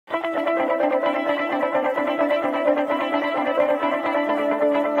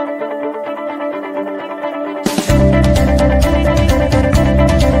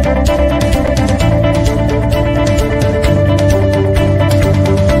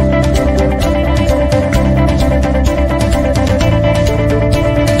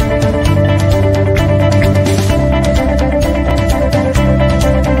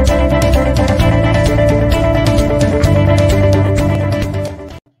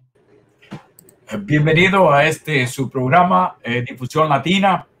Bienvenido a su programa Difusión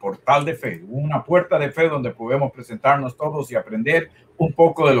Latina, Portal de Fe, una puerta de fe donde podemos presentarnos todos y aprender un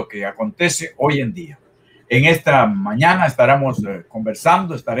poco de lo que acontece hoy en día. En esta mañana estaremos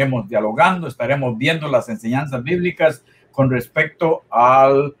conversando, estaremos dialogando, estaremos viendo las enseñanzas bíblicas con respecto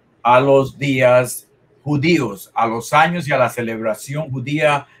a los días judíos, a los años y a la celebración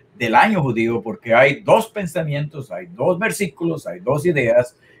judía del año judío, porque hay dos pensamientos, hay dos versículos, hay dos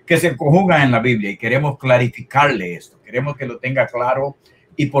ideas que se conjugan en la Biblia y queremos clarificarle esto, queremos que lo tenga claro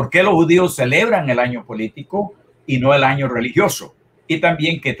y por qué los judíos celebran el año político y no el año religioso. Y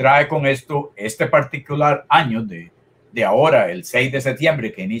también que trae con esto este particular año de ahora, el 6 de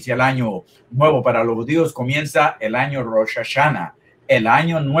septiembre, que inicia el año nuevo para los judíos, comienza el año Rosh Hashanah, el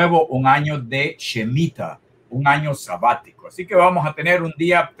año nuevo, un año de Shemitah, un año sabático. Así que vamos a tener un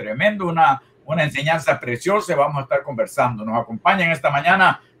día tremendo, una enseñanza preciosa, vamos a estar conversando. Nos acompañan esta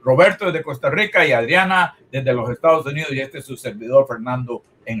mañana Roberto desde Costa Rica y Adriana desde los Estados Unidos, y este es su servidor Fernando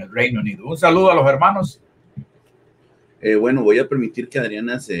en el Reino Unido. Un saludo a los hermanos. Bueno, voy a permitir que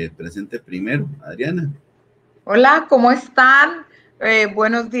Adriana se presente primero. Adriana. Hola, ¿cómo están?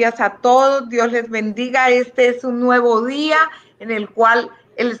 Buenos días a todos. Dios les bendiga. Este es un nuevo día en el cual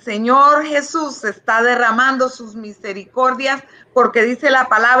el Señor Jesús está derramando sus misericordias, porque dice la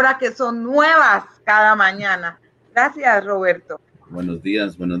palabra que son nuevas cada mañana. Gracias, Roberto. Buenos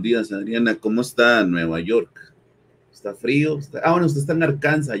días, Adriana. ¿Cómo está Nueva York? ¿Está frío? Bueno, usted está en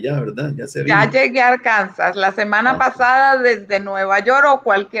Arkansas ya, ¿verdad? Ya llegué a Arkansas la semana pasada desde Nueva York o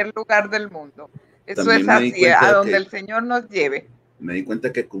cualquier lugar del mundo. Eso también es así, a donde el Señor nos lleve. Me di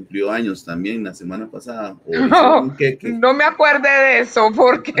cuenta que cumplió años también la semana pasada. No me acuerde de eso,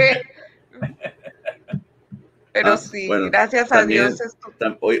 porque... Pero sí, bueno, gracias a Dios.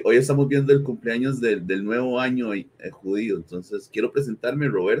 Hoy estamos viendo el cumpleaños del nuevo año judío. Entonces, quiero presentarme,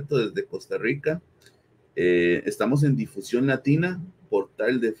 Roberto, desde Costa Rica. Estamos en Difusión Latina,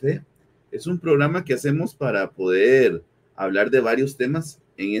 Portal de Fe. Es un programa que hacemos para poder hablar de varios temas.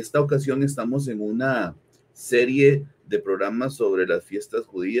 En esta ocasión estamos en una serie de programas sobre las fiestas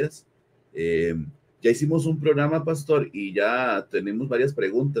judías. Ya hicimos un programa, pastor, y ya tenemos varias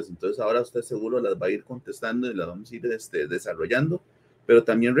preguntas, entonces ahora usted seguro las va a ir contestando y las vamos a ir desarrollando, pero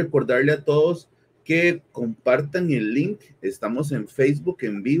también recordarle a todos que compartan el link. Estamos en Facebook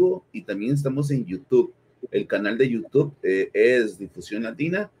en vivo y también estamos en YouTube. El canal de YouTube es Difusión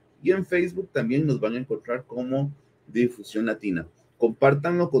Latina y en Facebook también nos van a encontrar como Difusión Latina.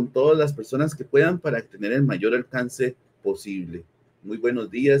 Compártanlo con todas las personas que puedan para tener el mayor alcance posible. Muy buenos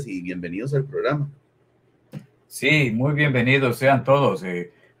días y bienvenidos al programa. Sí, muy bienvenidos sean todos.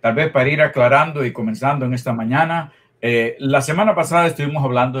 Tal vez para ir aclarando y comenzando en esta mañana, la semana pasada estuvimos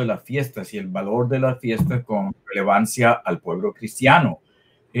hablando de las fiestas y el valor de las fiestas con relevancia al pueblo cristiano.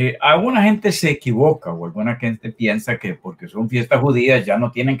 Alguna gente se equivoca o alguna gente piensa que porque son fiestas judías ya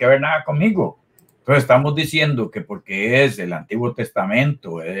no tienen que ver nada conmigo. Entonces estamos diciendo que porque es el Antiguo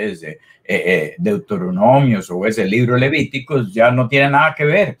Testamento, es Deuteronomios o es el libro Levíticos, ya no tiene nada que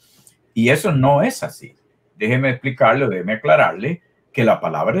ver. Y eso no es así. Déjeme explicarle, déjeme aclararle que la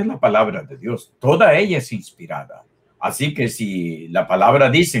palabra es la palabra de Dios. Toda ella es inspirada. Así que si la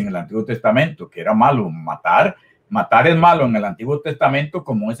palabra dice en el Antiguo Testamento que era malo matar es malo en el Antiguo Testamento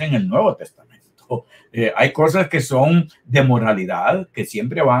como es en el Nuevo Testamento. Hay cosas que son de moralidad, que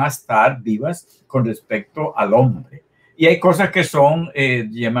siempre van a estar vivas con respecto al hombre. Y hay cosas que son,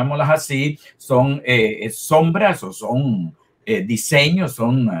 llamémoslas así, son sombras o son diseños,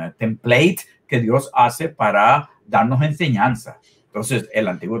 son templates que Dios hace para darnos enseñanza. Entonces, el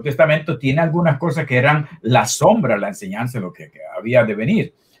Antiguo Testamento tiene algunas cosas que eran la sombra, la enseñanza, lo que había de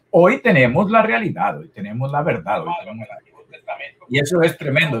venir. Hoy tenemos la realidad, hoy tenemos la verdad. Hoy tenemos el Antiguo Testamento. Y eso es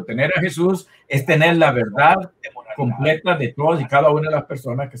tremendo. Tener a Jesús es tener la verdad completa de todas y cada una de las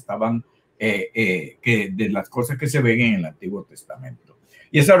personas que estaban, de las cosas que se ven en el Antiguo Testamento.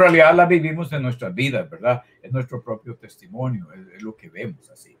 Y esa realidad la vivimos en nuestras vidas, ¿verdad? Es nuestro propio testimonio, es lo que vemos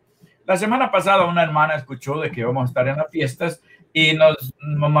así. La semana pasada una hermana escuchó de que íbamos a estar en las fiestas y nos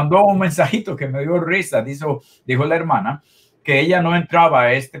mandó un mensajito que me dio risa. Dijo la hermana que ella no entraba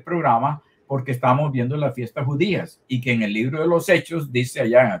a este programa porque estábamos viendo las fiestas judías y que en el libro de los Hechos dice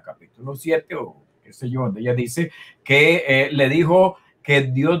allá en el capítulo 7 o qué sé yo, donde ella dice que le dijo que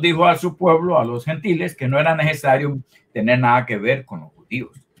Dios dijo a su pueblo, a los gentiles, que no era necesario tener nada que ver con los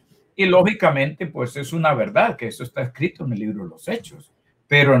judíos. Y lógicamente pues es una verdad que eso está escrito en el libro de los Hechos.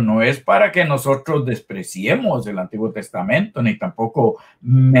 Pero no es para que nosotros despreciemos el Antiguo Testamento, ni tampoco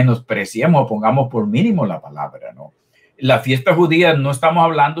menospreciemos o pongamos por mínimo la palabra, ¿no? La fiesta judía no estamos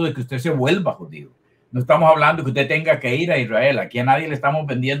hablando de que usted se vuelva judío. No estamos hablando que usted tenga que ir a Israel. Aquí a nadie le estamos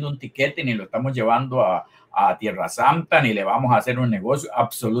vendiendo un tiquete, ni lo estamos llevando a Tierra Santa, ni le vamos a hacer un negocio.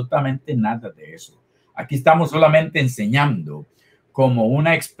 Absolutamente nada de eso. Aquí estamos solamente enseñando como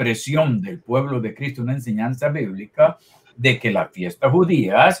una expresión del pueblo de Cristo, una enseñanza bíblica de que las fiestas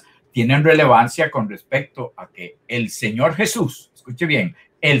judías tienen relevancia con respecto a que el Señor Jesús, escuche bien,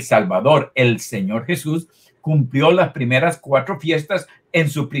 el Salvador, el Señor Jesús, cumplió las primeras 4 fiestas en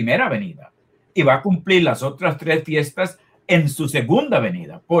su primera venida y va a cumplir las otras 3 fiestas en su segunda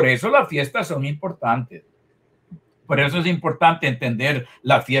venida. Por eso las fiestas son importantes. Por eso es importante entender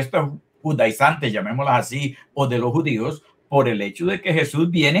la fiesta judaizante, llamémoslas así, o de los judíos, por el hecho de que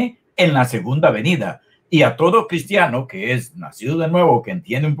Jesús viene en la segunda venida. Y a todo cristiano que es nacido de nuevo, que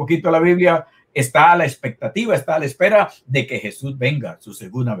entiende un poquito la Biblia, está a la expectativa, está a la espera de que Jesús venga, su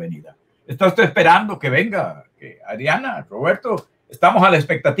segunda venida. ¿Está usted esperando que venga? Adriana, Roberto, estamos a la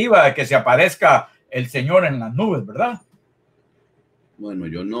expectativa de que se aparezca el Señor en las nubes, ¿verdad? Bueno,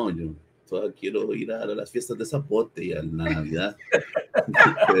 yo no, yo todavía quiero ir a las fiestas de Zapote y a la Navidad,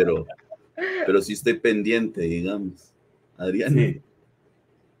 pero sí estoy pendiente, digamos. Adriana. Sí.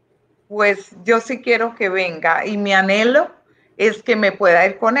 Pues yo sí quiero que venga y mi anhelo es que me pueda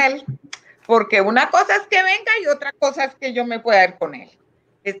ir con él, porque una cosa es que venga y otra cosa es que yo me pueda ir con él.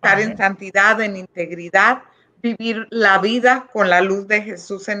 Estar en santidad, en integridad, vivir la vida con la luz de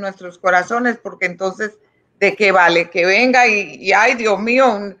Jesús en nuestros corazones, porque entonces, ¿de qué vale? Que venga y ay, Dios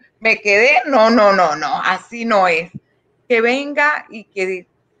mío, me quedé. No, así no es. Que venga y que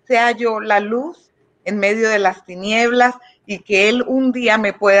sea yo la luz en medio de las tinieblas y que Él un día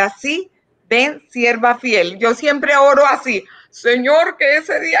me pueda así, ven, sierva fiel. Yo siempre oro así, Señor, que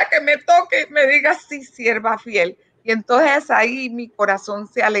ese día que me toque me diga sí, sierva fiel. Y entonces ahí mi corazón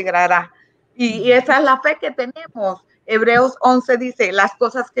se alegrará. Y esa es la fe que tenemos. Hebreos 11 dice, las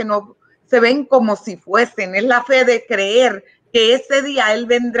cosas que no se ven como si fuesen. Es la fe de creer que ese día Él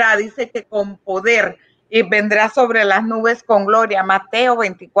vendrá, dice que con poder, y vendrá sobre las nubes con gloria. Mateo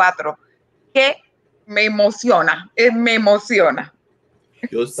 24. Que me emociona, me emociona.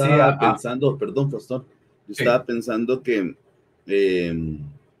 Yo estaba pensando, perdón, pastor, yo estaba pensando que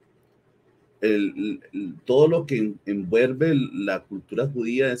todo lo que envuelve la cultura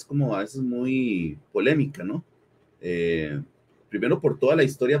judía es como a veces muy polémica, ¿no? Primero por toda la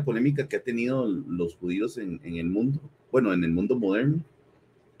historia polémica que ha tenido los judíos en el mundo, bueno, en el mundo moderno,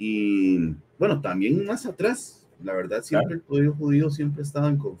 y bueno, también más atrás, la verdad, siempre el pueblo judío siempre ha estado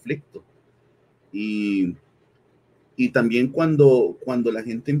en conflicto, y también cuando la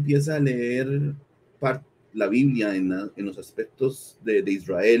gente empieza a leer la Biblia en los aspectos de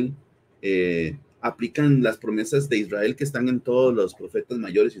Israel, aplican las promesas de Israel que están en todos los profetas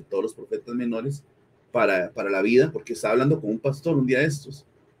mayores y todos los profetas menores para la vida, porque estaba hablando con un pastor un día de estos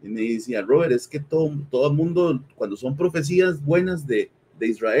y me decía, Robert, es que todo el mundo, cuando son profecías buenas de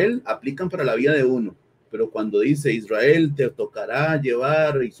Israel, aplican para la vida de uno, pero cuando dice Israel te tocará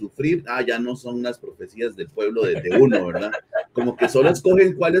llevar y sufrir, ya no son las profecías del pueblo de uno, ¿verdad? Como que solo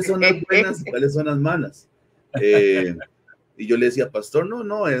escogen cuáles son las buenas y cuáles son las malas. Y yo le decía, pastor,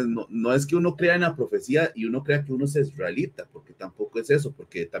 no es que uno crea en la profecía y uno crea que uno es israelita, porque tampoco es eso,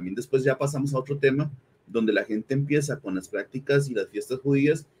 porque también después ya pasamos a otro tema donde la gente empieza con las prácticas y las fiestas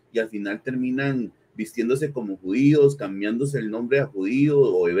judías y al final terminan vistiéndose como judíos, cambiándose el nombre a judío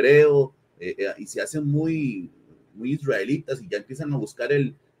o hebreo, y se hacen muy israelitas y ya empiezan a buscar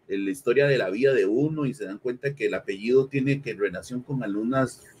la historia de la vida de uno y se dan cuenta que el apellido tiene que relación con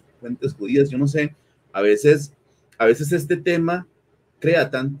algunas fuentes judías. Yo no sé, a veces este tema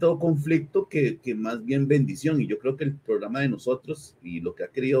crea tanto conflicto que más bien bendición, y yo creo que el programa de nosotros y lo que ha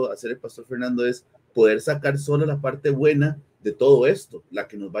querido hacer el pastor Fernando es poder sacar solo la parte buena de todo esto, la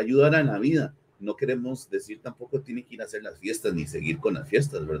que nos va a ayudar en la vida. No queremos decir tampoco tiene que ir a hacer las fiestas ni seguir con las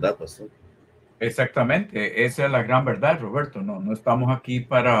fiestas, ¿verdad, pastor? Exactamente, esa es la gran verdad, Roberto. No estamos aquí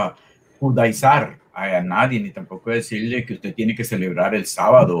para judaizar a nadie, ni tampoco decirle que usted tiene que celebrar el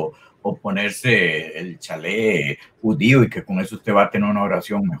sábado o ponerse el chalé judío y que con eso usted va a tener una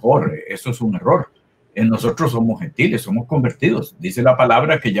oración mejor. Eso es un error. Nosotros somos gentiles, somos convertidos. Dice la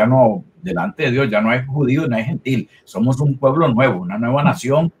palabra que ya no, delante de Dios, ya no hay judío, no hay gentil. Somos un pueblo nuevo, una nueva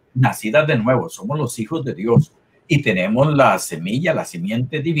nación nacida de nuevo. Somos los hijos de Dios. Y tenemos la semilla, la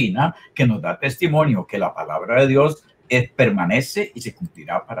simiente divina que nos da testimonio que la palabra de Dios permanece y se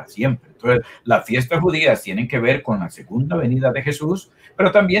cumplirá para siempre. Entonces, las fiestas judías tienen que ver con la segunda venida de Jesús,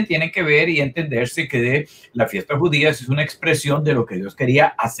 pero también tienen que ver y entenderse que la fiesta judía es una expresión de lo que Dios quería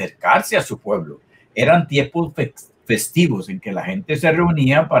acercarse a su pueblo. Eran tiempos festivos en que la gente se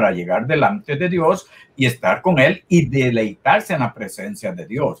reunía para llegar delante de Dios y estar con Él y deleitarse en la presencia de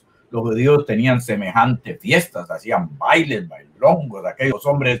Dios. los judíos tenían semejantes fiestas, hacían bailes, bailongos, aquellos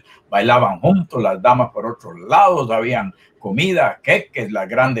hombres bailaban juntos, las damas por otros lados, habían comida, queques, las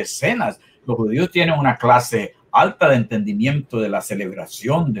grandes cenas. Los judíos tienen una clase alta de entendimiento de la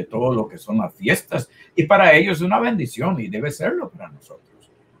celebración de todo lo que son las fiestas, y para ellos es una bendición y debe serlo para nosotros.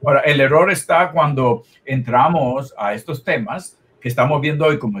 Ahora, el error está cuando entramos a estos temas que estamos viendo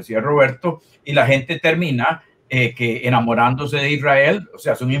hoy, como decía Roberto, y la gente termina que enamorándose de Israel, o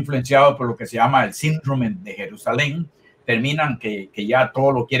sea, son influenciados por lo que se llama el síndrome de Jerusalén, terminan que ya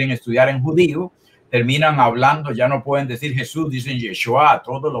todo lo quieren estudiar en judío, terminan hablando, ya no pueden decir Jesús, dicen Yeshua,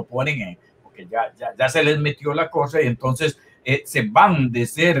 todo lo ponen en, porque ya se les metió la cosa, y entonces se van de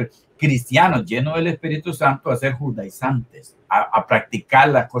ser cristianos llenos del Espíritu Santo a ser judaizantes, a practicar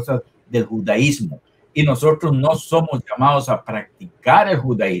las cosas del judaísmo. Y nosotros no somos llamados a practicar el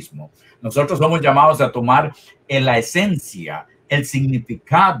judaísmo. Nosotros somos llamados a tomar la esencia, el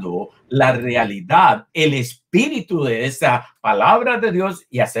significado, la realidad, el espíritu de esa palabra de Dios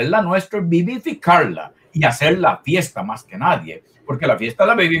y hacerla nuestra, vivificarla y hacer la fiesta más que nadie, porque la fiesta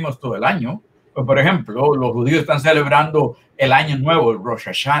la vivimos todo el año. Por ejemplo, los judíos están celebrando el Año Nuevo, el Rosh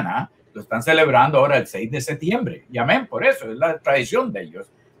Hashanah, lo están celebrando ahora el 6 de septiembre. Y amén, por eso es la tradición de ellos.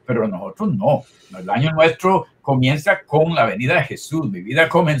 Pero nosotros no. El año nuestro comienza con la venida de Jesús. Mi vida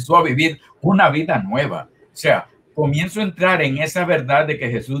comenzó a vivir una vida nueva. O sea, comienzo a entrar en esa verdad de que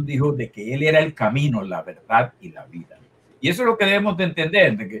Jesús dijo de que Él era el camino, la verdad y la vida. Y eso es lo que debemos de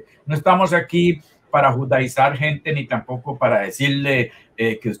entender, de que no estamos aquí para judaizar gente, ni tampoco para decirle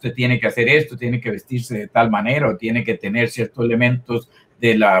que usted tiene que hacer esto, tiene que vestirse de tal manera o tiene que tener ciertos elementos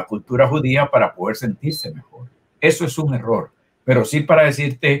de la cultura judía para poder sentirse mejor. Eso es un error. Pero sí para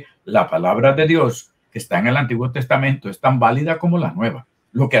decirte, la palabra de Dios que está en el Antiguo Testamento es tan válida como la Nueva.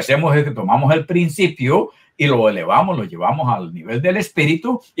 Lo que hacemos es que tomamos el principio y lo elevamos, lo llevamos al nivel del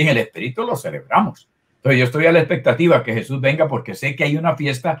Espíritu y en el Espíritu lo celebramos. Entonces yo estoy a la expectativa que Jesús venga porque sé que hay una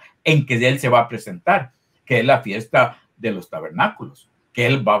fiesta en que Él se va a presentar, que es la fiesta de los tabernáculos, que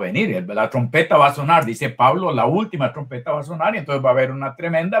Él va a venir, la trompeta va a sonar, dice Pablo, la última trompeta va a sonar y entonces va a haber una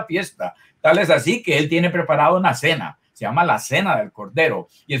tremenda fiesta. Tal es así que Él tiene preparado una cena. Se llama la cena del Cordero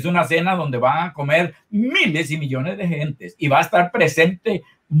y es una cena donde van a comer miles y millones de gentes y va a estar presente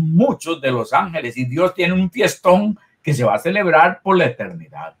muchos de los ángeles y Dios tiene un fiestón que se va a celebrar por la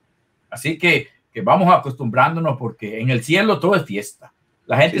eternidad. Así que vamos acostumbrándonos porque en el cielo todo es fiesta.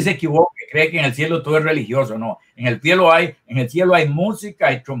 La gente se equivoca, cree que en el cielo todo es religioso. No, en el cielo hay música,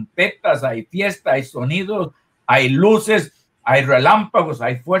 hay trompetas, hay fiesta, hay sonidos, hay luces, hay relámpagos,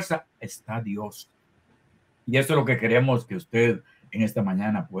 hay fuerza. Está Dios. Y eso es lo que queremos que usted en esta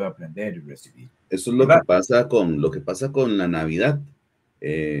mañana pueda aprender y recibir. Eso es lo que pasa con la Navidad.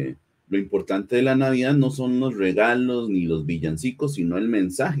 Lo importante de la Navidad no son los regalos ni los villancicos, sino el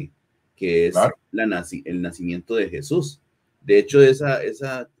mensaje, que es el nacimiento de Jesús. De hecho,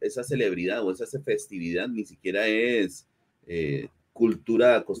 esa celebridad o esa festividad ni siquiera es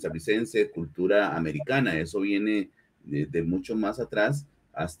cultura costarricense, cultura americana. Eso viene de mucho más atrás,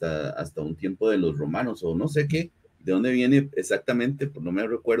 hasta un tiempo de los romanos o no sé qué, de dónde viene exactamente, pues no me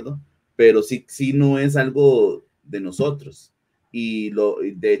recuerdo, pero sí no es algo de nosotros. Y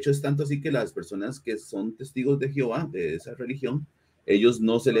de hecho es tanto así que las personas que son testigos de Jehová, de esa religión, ellos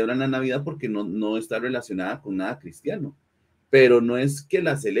no celebran la Navidad porque no está relacionada con nada cristiano. Pero no es que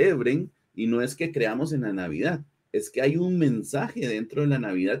la celebren y no es que creamos en la Navidad, es que hay un mensaje dentro de la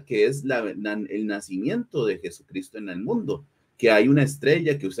Navidad que es el nacimiento de Jesucristo en el mundo, que hay una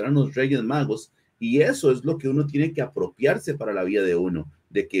estrella que usaron los Reyes Magos, y eso es lo que uno tiene que apropiarse para la vida de uno,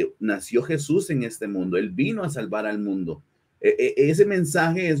 de que nació Jesús en este mundo, Él vino a salvar al mundo. Ese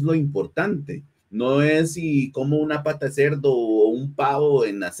mensaje es lo importante, no es si como una pata de cerdo o un pavo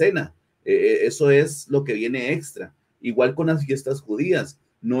en la cena, eso es lo que viene extra. Igual con las fiestas judías,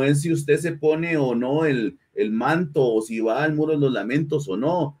 no es si usted se pone o no el manto o si va al muro de los lamentos o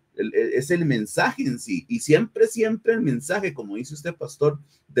no, es el mensaje en sí. Y siempre el mensaje, como dice usted, pastor,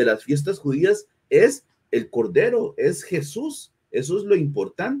 de las fiestas judías es el Cordero, es Jesús. Eso es lo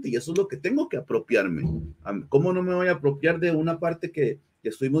importante y eso es lo que tengo que apropiarme. ¿Cómo no me voy a apropiar de una parte que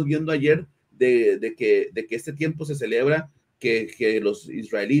estuvimos viendo ayer de que este tiempo se celebra que los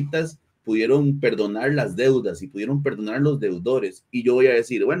israelitas pudieron perdonar las deudas y pudieron perdonar a los deudores? Y yo voy a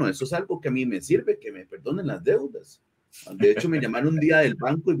decir, bueno, eso es algo que a mí me sirve, que me perdonen las deudas. De hecho, me llamaron un día del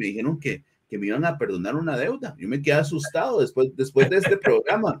banco y me dijeron que me iban a perdonar una deuda. Yo me quedé asustado después de este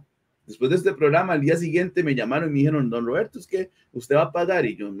programa. Después de este programa, al día siguiente me llamaron y me dijeron, don Roberto, es que usted va a pagar.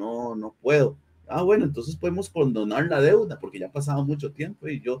 Y yo, no puedo. Ah, bueno, entonces podemos condonar la deuda, porque ya ha pasado mucho tiempo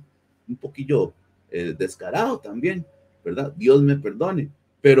y yo un poquillo descarado también, ¿verdad? Dios me perdone.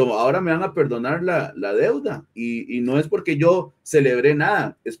 pero ahora me van a perdonar la deuda. Y no es porque yo celebré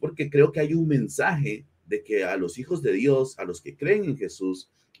nada, es porque creo que hay un mensaje de que a los hijos de Dios, a los que creen en Jesús,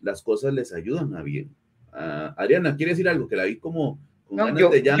 las cosas les ayudan a bien. Adriana, ¿quiere decir algo? Que la vi como con No,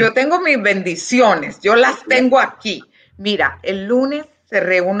 ganas de ya. yo tengo mis bendiciones, yo las tengo aquí. Mira, el lunes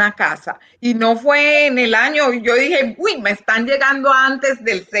cerré una casa y no fue en el año, yo dije, uy, me están llegando antes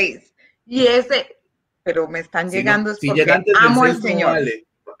del 6. Y pero me están llegando es Si llega porque antes del amo al 6 no Señor. vale.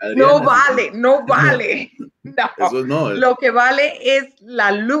 No Adriana, vale, no no, vale. No, eso no. lo que vale es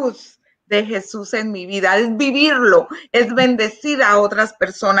la luz de Jesús en mi vida, es vivirlo, es bendecir a otras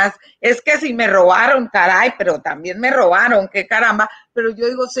personas. Es que si me robaron, caray, pero también me robaron, qué caramba. Pero yo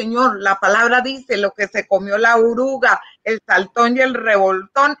digo, Señor, la palabra dice, lo que se comió la oruga, el saltón y el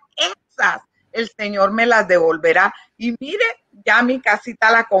revoltón, esas el Señor me las devolverá. Y mire, ya mi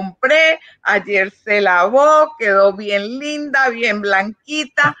casita la compré, ayer se lavó, quedó bien linda, bien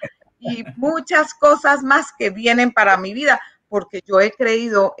blanquita y muchas cosas más que vienen para mi vida, porque yo he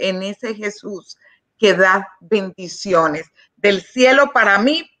creído en ese Jesús que da bendiciones del cielo para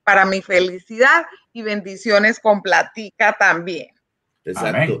mí, para mi felicidad y bendiciones con platica también.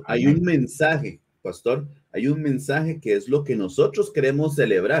 Exacto. Amén, Hay amén. un mensaje, pastor, hay un mensaje que es lo que nosotros queremos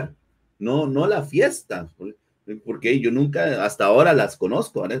celebrar, no la fiesta, porque yo nunca, hasta ahora las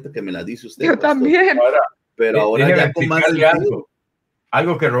conozco, ahorita que me las dice usted, Yo pastor. también. Ahora, Pero ahora déjeme ya con más explicarle sentido.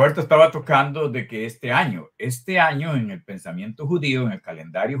 algo que Roberto estaba tocando de que este año en el pensamiento judío, en el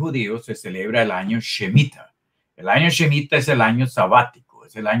calendario judío, se celebra el año Shemitah. El año Shemitah es el año sabático,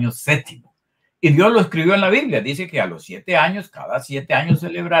 es el año séptimo. Y Dios lo escribió en la Biblia. Dice que a los 7 años, cada 7 años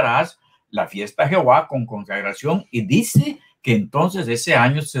celebrarás la fiesta a Jehová con consagración. Y dice que entonces ese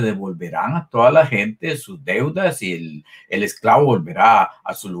año se devolverán a toda la gente sus deudas y el esclavo volverá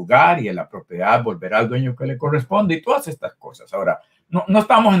a su lugar y la propiedad volverá al dueño que le corresponde y todas estas cosas. Ahora, no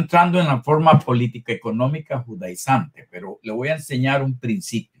estamos entrando en la forma política económica judaizante, pero le voy a enseñar un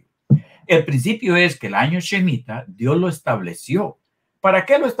principio. El principio es que el año Shemitah Dios lo estableció. ¿Para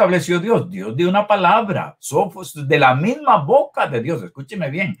qué lo estableció Dios? Dios dio una palabra, de la misma boca de Dios. Escúcheme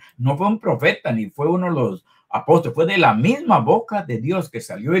bien, no fue un profeta ni fue uno de los apóstoles, fue de la misma boca de Dios que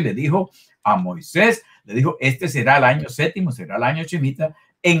salió y le dijo a Moisés, le dijo, este será el año séptimo, será el año Shemitah,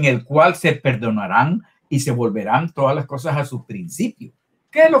 en el cual se perdonarán y se volverán todas las cosas a su principio.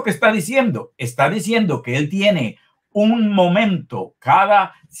 ¿Qué es lo que está diciendo? Está diciendo que él tiene un momento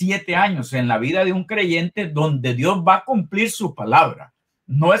cada 7 años en la vida de un creyente donde Dios va a cumplir su palabra.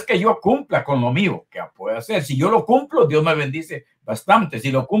 No es que yo cumpla con lo mío, que puede hacer. Si yo lo cumplo, Dios me bendice bastante. Si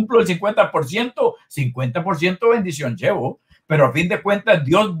lo cumplo el 50%, 50% bendición llevo. Pero a fin de cuentas,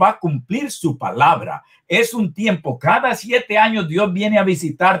 Dios va a cumplir su palabra. Es un tiempo. Cada 7 años Dios viene a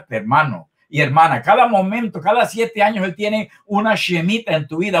visitarte, hermano y hermana. Cada momento, cada 7 años, Él tiene una Shemitah en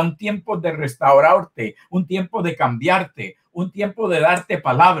tu vida, un tiempo de restaurarte, un tiempo de cambiarte, un tiempo de darte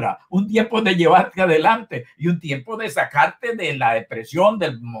palabra, un tiempo de llevarte adelante y un tiempo de sacarte de la depresión,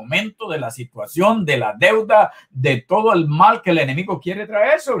 del momento, de la situación, de la deuda, de todo el mal que el enemigo quiere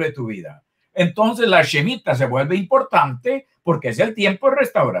traer sobre tu vida. Entonces la Shemitah se vuelve importante porque es el tiempo de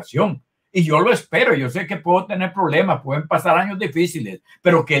restauración. Y yo lo espero, yo sé que puedo tener problemas, pueden pasar años difíciles,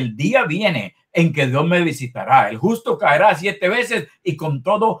 pero que el día viene en que Dios me visitará. El justo caerá 7 veces y con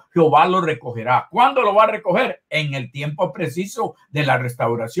todo Jehová lo recogerá. ¿Cuándo lo va a recoger? En el tiempo preciso de la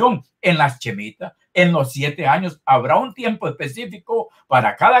restauración, en las Shemitah, en los 7 años. Habrá un tiempo específico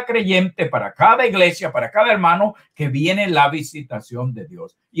para cada creyente, para cada iglesia, para cada hermano, que viene la visitación de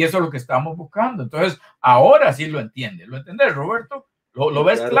Dios. Y eso es lo que estamos buscando. Entonces, ahora sí lo entiendes. ¿Lo entiendes, Roberto? ¿Lo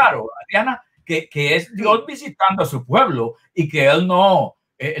ves claro, Adriana? Que es Dios visitando a su pueblo y que Él no,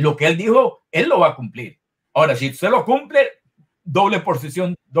 lo que Él dijo, Él lo va a cumplir. Ahora, si usted lo cumple, doble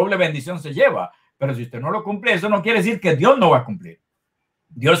porción, doble bendición se lleva. Pero si usted no lo cumple, eso no quiere decir que Dios no va a cumplir.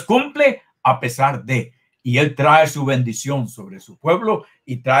 Dios cumple a pesar de, y Él trae su bendición sobre su pueblo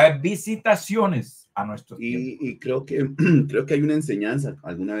y trae visitaciones a nuestros tiempos. Y creo que hay una enseñanza,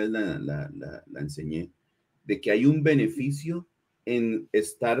 alguna vez la enseñé, de que hay un beneficio en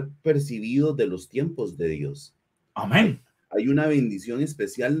estar percibido de los tiempos de Dios. Amén. Hay una bendición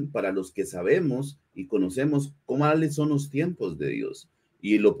especial para los que sabemos y conocemos cuáles son los tiempos de Dios.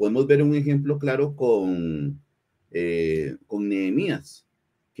 Y lo podemos ver un ejemplo claro con Nehemías,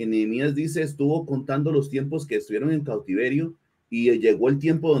 que Nehemías dice, estuvo contando los tiempos que estuvieron en cautiverio y llegó el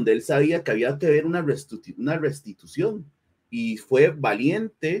tiempo donde él sabía que había que ver una restitución y fue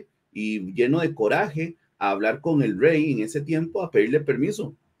valiente y lleno de coraje a hablar con el rey en ese tiempo, a pedirle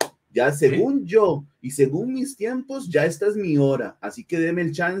permiso. Ya según yo y según mis tiempos, ya esta es mi hora, así que deme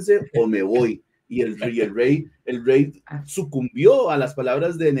el chance o me voy. Y el rey sucumbió a las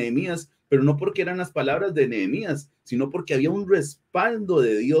palabras de Nehemías, pero no porque eran las palabras de Nehemías, sino porque había un respaldo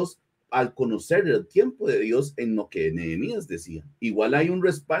de Dios al conocer el tiempo de Dios en lo que Nehemías decía. Igual hay un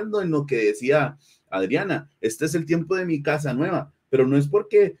respaldo en lo que decía Adriana, este es el tiempo de mi casa nueva, pero no es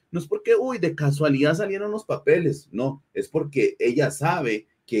porque, uy, de casualidad salieron los papeles, no, es porque ella sabe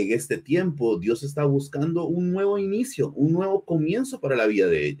que en este tiempo Dios está buscando un nuevo inicio, un nuevo comienzo para la vida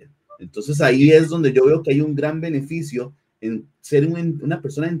de ella. Entonces ahí es donde yo veo que hay un gran beneficio en ser una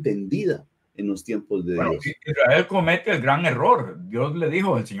persona entendida en los tiempos de Dios. Israel comete el gran error. Dios le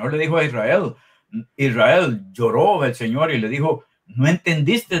dijo, el Señor le dijo a Israel, Israel lloró al Señor y le dijo, no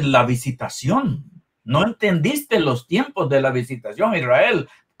entendiste la visitación, no entendiste los tiempos de la visitación, Israel,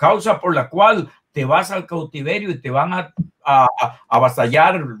 causa por la cual te vas al cautiverio y te van a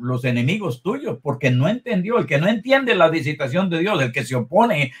avasallar los enemigos tuyos, porque no entendió. El que no entiende la visitación de Dios, el que se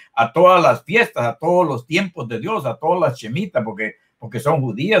opone a todas las fiestas, a todos los tiempos de Dios, a todas las shemitas, porque son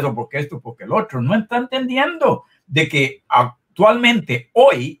judías o porque esto, porque el otro, no está entendiendo de que actualmente,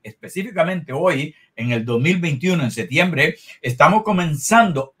 hoy, específicamente hoy, en el 2021, en septiembre, estamos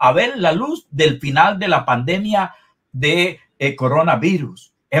comenzando a ver la luz del final de la pandemia de coronavirus.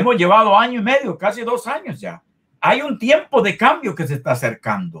 Hemos llevado 1 año y medio, casi 2 años ya. Hay un tiempo de cambio que se está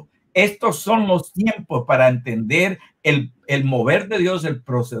acercando. Estos son los tiempos para entender el mover de Dios, el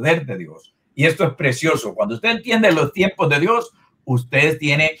proceder de Dios. Y esto es precioso. Cuando usted entiende los tiempos de Dios, usted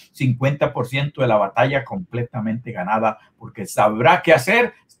tiene 50% de la batalla completamente ganada, porque sabrá qué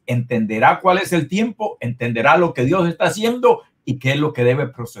hacer, entenderá cuál es el tiempo, entenderá lo que Dios está haciendo y qué es lo que debe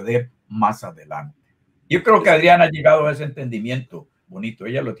proceder más adelante. Yo creo que Adriana ha llegado a ese entendimiento bonito.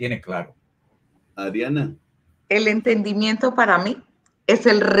 Ella lo tiene claro. Adriana. El entendimiento para mí es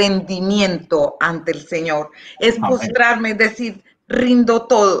el rendimiento ante el Señor. Es postrarme, es decir, rindo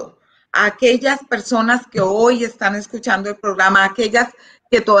todo. A aquellas personas que hoy están escuchando el programa, aquellas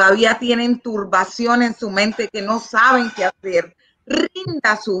que todavía tienen turbación en su mente, que no saben qué hacer,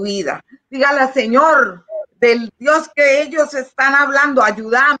 rinda su vida. Dígale, Señor, del Dios que ellos están hablando,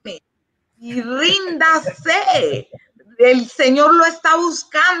 ayúdame y ríndase. El Señor lo está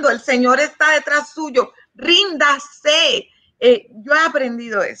buscando, el Señor está detrás suyo. Ríndase. Yo he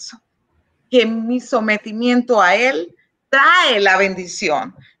aprendido eso, que mi sometimiento a Él trae la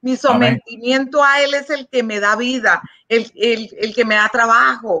bendición. Mi sometimiento a Él es el que me da vida, el que me da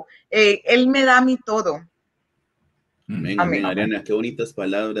trabajo. Él me da mi todo. Amén, amén. Ariana, qué bonitas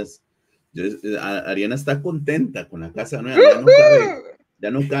palabras. Ariana está contenta con la casa nueva,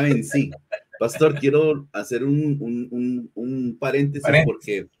 ya no cabe en sí. Pastor, quiero hacer un paréntesis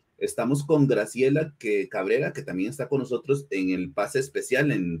porque estamos con Graciela Cabrera, que también está con nosotros en el pase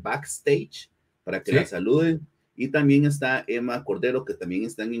especial en backstage, para que la saluden. Y también está Emma Cordero, que también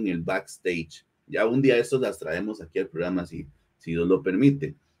están en el backstage. Ya un día estos las traemos aquí al programa, si Dios lo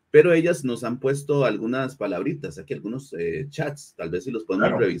permite. Pero ellas nos han puesto algunas palabritas, aquí algunos chats, tal vez si los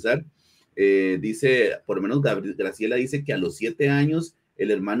podemos revisar. Dice, por lo menos Graciela dice que a los 7 años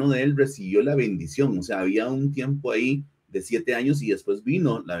el hermano de él recibió la bendición. O sea, había un tiempo ahí de 7 años y después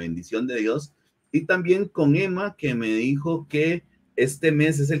vino la bendición de Dios. Y también con Emma, que me dijo que este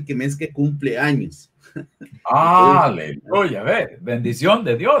mes es el mes que cumple años. Aleluya, a ver, bendición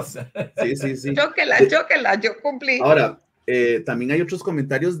de Dios. Sí. Yo cumplí. Ahora, también hay otros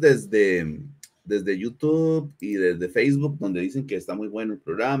comentarios desde YouTube y desde Facebook donde dicen que está muy bueno el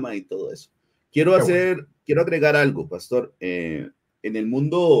programa y todo eso. Quiero agregar algo, pastor. En el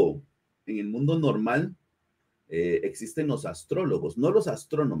mundo normal existen los astrólogos, no los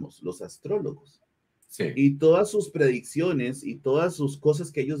astrónomos, los astrólogos. Sí. Y todas sus predicciones y todas sus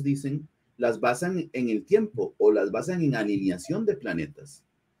cosas que ellos dicen las basan en el tiempo o las basan en alineación de planetas.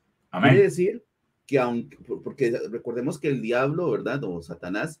 Amén. Quiere decir que porque recordemos que el diablo, ¿verdad? O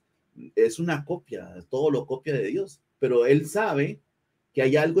Satanás es una copia, todo lo copia de Dios, pero él sabe que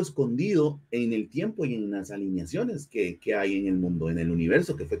hay algo escondido en el tiempo y en las alineaciones que hay en el mundo, en el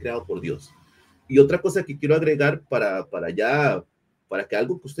universo que fue creado por Dios. Y otra cosa que quiero agregar para que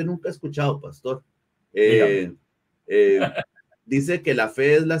algo que usted nunca ha escuchado, pastor, dice que la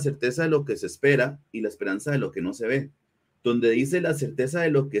fe es la certeza de lo que se espera y la esperanza de lo que no se ve. Donde dice la certeza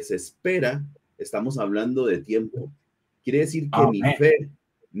de lo que se espera, estamos hablando de tiempo. Quiere decir que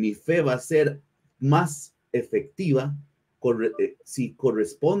mi fe va a ser más efectiva si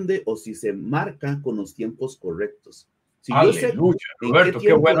corresponde o si se marca con los tiempos correctos. Si yo sé en qué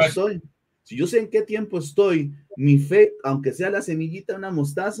tiempo estoy, si yo sé en qué tiempo estoy, mi fe, aunque sea la semillita de una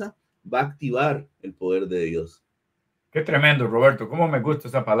mostaza, va a activar el poder de Dios. Qué tremendo, Roberto. Cómo me gusta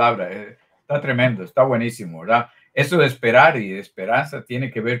esa palabra. Está tremendo, está buenísimo, ¿verdad? eso de esperar y de esperanza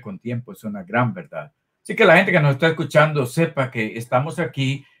tiene que ver con tiempo, es una gran verdad. Así que la gente que nos está escuchando sepa que estamos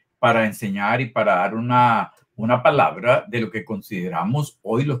aquí para enseñar y para dar una palabra de lo que consideramos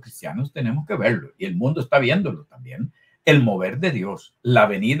hoy los cristianos tenemos que verlo, y el mundo está viéndolo también, el mover de Dios, la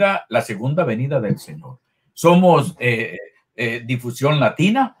venida, la segunda venida del Señor. Somos Difusión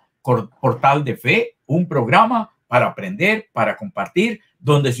Latina, Portal de Fe, un programa para aprender, para compartir,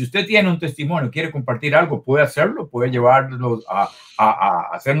 donde si usted tiene un testimonio, quiere compartir algo, puede hacerlo, puede llevarlo a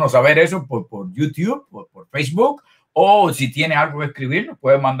hacernos saber eso por YouTube, por Facebook, o si tiene algo que escribirnos,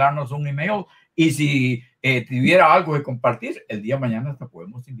 puede mandarnos un email. Y si tuviera algo que compartir, el día de mañana hasta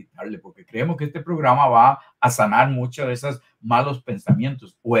podemos invitarle, porque creemos que este programa va a sanar muchos de esos malos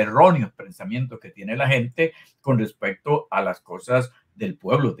pensamientos o erróneos pensamientos que tiene la gente con respecto a las cosas del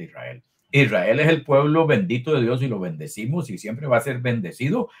pueblo de Israel. Israel es el pueblo bendito de Dios y lo bendecimos y siempre va a ser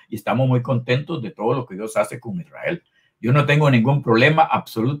bendecido, y estamos muy contentos de todo lo que Dios hace con Israel. Yo no tengo ningún problema,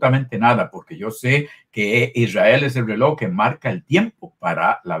 absolutamente nada, porque yo sé que Israel es el reloj que marca el tiempo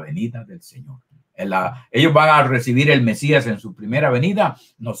para la venida del Señor. Ellos van a recibir el Mesías en su primera venida,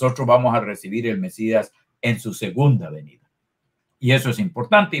 nosotros vamos a recibir el Mesías en su segunda venida. Y eso es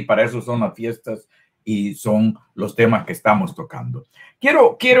importante, y para eso son las fiestas y son los temas que estamos tocando.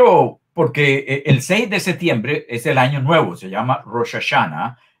 Quiero porque el 6 de septiembre es el Año Nuevo, se llama Rosh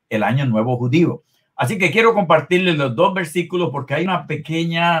Hashanah, el Año Nuevo Judio. Así que quiero compartirles los dos versículos porque hay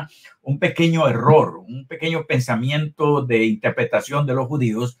un pequeño error, un pequeño pensamiento de interpretación de los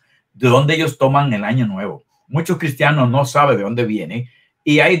judíos, de dónde ellos toman el Año Nuevo. Muchos cristianos no saben de dónde viene,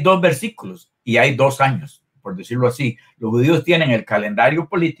 y hay dos versículos y hay 2 años, por decirlo así. Los judíos tienen el calendario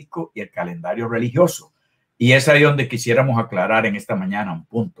político y el calendario religioso, y es ahí donde quisiéramos aclarar en esta mañana un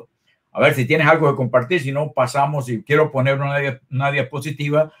punto. A ver si tienes algo que compartir, si no pasamos, y quiero poner una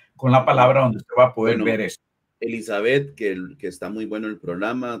diapositiva con la palabra donde usted va a poder ver eso. Elizabeth, que está muy bueno el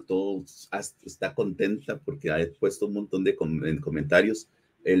programa, todos está contenta porque ha puesto un montón de comentarios.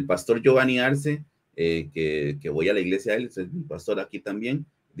 El pastor Giovanni Arce, que voy a la iglesia de él, es mi pastor aquí también,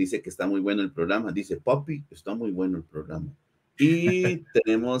 dice que está muy bueno el programa. Dice, Papi, está muy bueno el programa. Y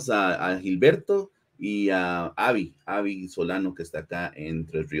tenemos a Gilberto y a Avi Solano, que está acá en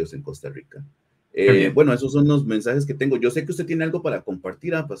Tres Ríos, en Costa Rica. Bueno, esos son los mensajes que tengo. Yo sé que usted tiene algo para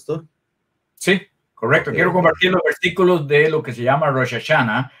compartir, pastor. Sí, correcto. Okay, quiero compartir los versículos de lo que se llama Rosh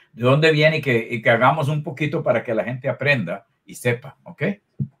Hashanah, de dónde viene, y que hagamos un poquito para que la gente aprenda y sepa, ¿ok?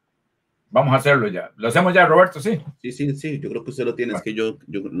 Vamos a hacerlo ya. ¿Lo hacemos ya, Roberto? Sí. Sí. Yo creo que usted lo tiene. Bueno, es que yo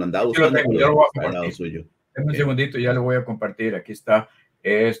lo andaba buscando. Yo lo voy a compartir. Lado suyo. Un segundito, ya lo voy a compartir. Aquí está.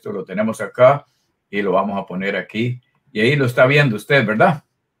 Esto lo tenemos acá y lo vamos a poner aquí. Y ahí lo está viendo usted, ¿verdad?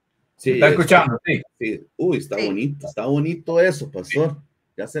 Sí. ¿Está escuchando? Sí. Sí. Uy, está bonito. Está bonito eso, pastor.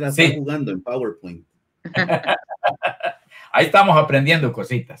 Ya se la está jugando en PowerPoint. Ahí estamos aprendiendo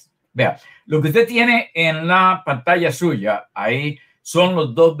cositas. Vea, lo que usted tiene en la pantalla suya, ahí son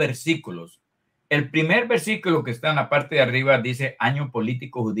los 2 versículos. El primer versículo que está en la parte de arriba dice Año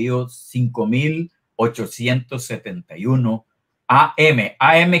Político Judío 5871 AM.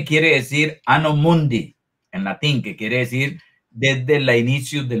 AM quiere decir Anno Mundi en latín, que quiere decir desde el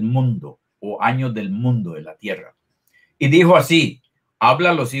inicio del mundo o año del mundo de la tierra. Y dijo así: habla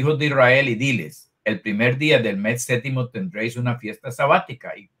a los hijos de Israel y diles, el primer día del mes 7º tendréis una fiesta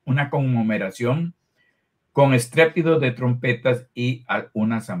sabática y una conmemoración con estrépito de trompetas y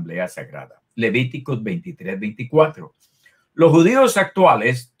una asamblea sagrada. Levíticos 23-24. Los judíos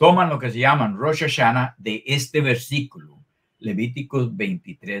actuales toman lo que se llaman Rosh Hashanah de este versículo, Levíticos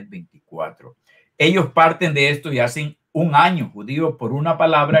 23-24. Ellos parten de esto y hacen un año judío por una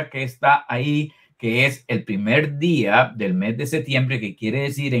palabra que está ahí, que es el primer día del mes de septiembre, que quiere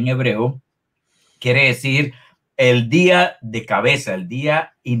decir en hebreo, quiere decir el día de cabeza, el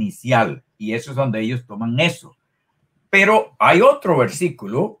día inicial. Y eso es donde ellos toman eso. Pero hay otro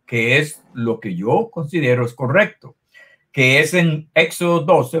versículo que es lo que yo considero es correcto, que es en Éxodo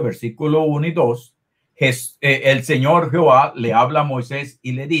 12, versículo 1 y 2. El Señor Jehová le habla a Moisés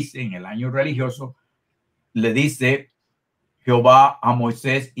y le dice, en el año religioso, le dice Jehová a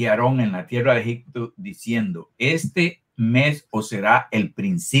Moisés y Aarón en la tierra de Egipto, diciendo, este mes os será el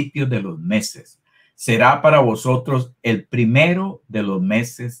principio de los meses. Será para vosotros el primero de los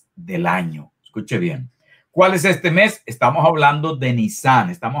meses del año. Escuche bien. ¿Cuál es este mes? Estamos hablando de Nisan.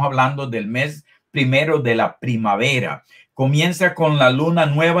 Estamos hablando del mes primero de la primavera. Comienza con la luna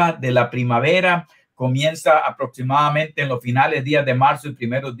nueva de la primavera. Comienza aproximadamente en los finales días de marzo y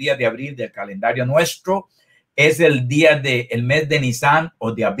primeros días de abril del calendario nuestro. Es el mes de Nisan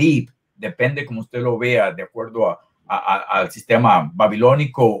o de Abib. Depende como usted lo vea, de acuerdo al sistema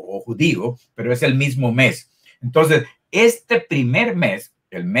babilónico o judío, pero es el mismo mes. Entonces, este primer mes,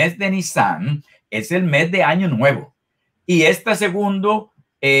 el mes de Nisan, es el mes de Año Nuevo. Y este segundo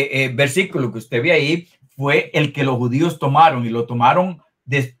versículo que usted ve ahí fue el que los judíos tomaron, y lo tomaron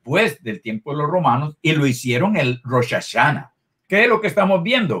después del tiempo de los romanos y lo hicieron el Rosh Hashanah. ¿Qué es lo que estamos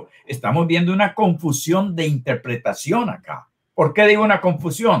viendo? Estamos viendo una confusión de interpretación acá. ¿Por qué digo una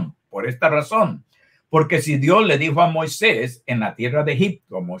confusión? Por esta razón. Porque si Dios le dijo a Moisés en la tierra de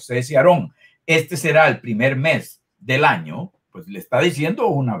Egipto, a Moisés y Aarón, este será el primer mes del año, pues le está diciendo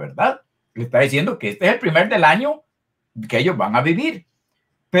una verdad. Le está diciendo que este es el primer del año que ellos van a vivir.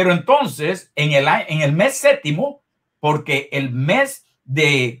 Pero entonces, en el mes séptimo, porque el mes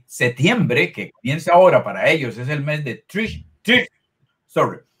de septiembre, que comienza ahora para ellos, es el mes de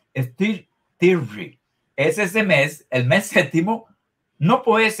Tirri. Es ese mes, el mes séptimo, no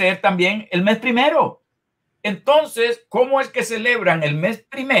puede ser también el mes primero. Entonces, ¿cómo es que celebran el mes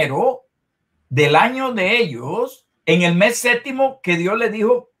primero del año de ellos en el mes séptimo que Dios les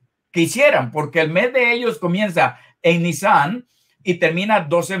dijo que hicieran? Porque el mes de ellos comienza en Nisan y termina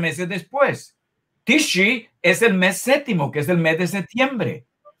 12 meses después. Tishri es el mes séptimo, que es el mes de septiembre.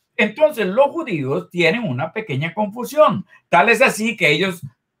 Entonces, los judíos tienen una pequeña confusión. Tal es así que ellos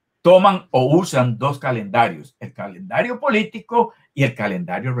toman o usan dos calendarios, el calendario político y el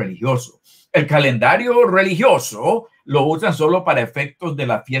calendario religioso. El calendario religioso lo usan solo para efectos de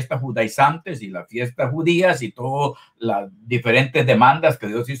las fiestas judaizantes y las fiestas judías y todas las diferentes demandas que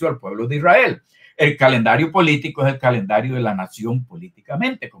Dios hizo al pueblo de Israel. El calendario político es el calendario de la nación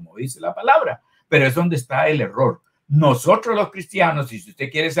políticamente, como dice la palabra, pero es donde está el error. Nosotros los cristianos, y si usted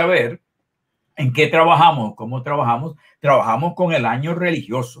quiere saber en qué trabajamos, cómo trabajamos, trabajamos con el año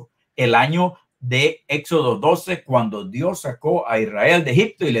religioso, el año de Éxodo 12, cuando Dios sacó a Israel de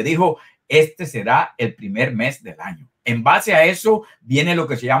Egipto y le dijo, este será el primer mes del año. En base a eso viene lo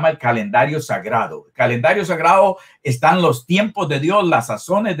que se llama el calendario sagrado. El calendario sagrado están los tiempos de Dios, las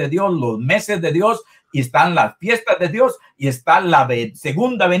sazones de Dios, los meses de Dios, y están las fiestas de Dios, y está la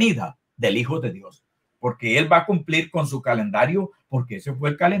segunda venida del Hijo de Dios, porque Él va a cumplir con su calendario, porque ese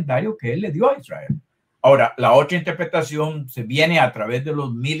fue el calendario que Él le dio a Israel. Ahora, la otra interpretación se viene a través de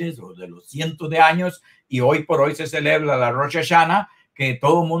los miles o de los cientos de años, y hoy por hoy se celebra la Rosh Hashanah, que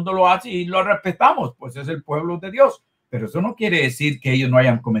todo el mundo lo hace y lo respetamos, pues es el pueblo de Dios. Pero eso no quiere decir que ellos no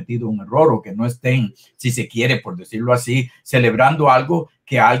hayan cometido un error o que no estén, si se quiere, por decirlo así, celebrando algo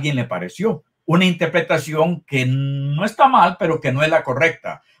que a alguien le pareció. Una interpretación que no está mal, pero que no es la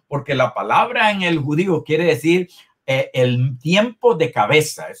correcta, porque la palabra en el judío quiere decir el tiempo de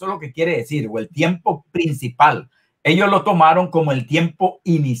cabeza, eso es lo que quiere decir, o el tiempo principal. Ellos lo tomaron como el tiempo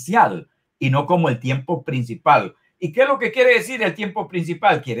inicial y no como el tiempo principal. ¿Y qué es lo que quiere decir el tiempo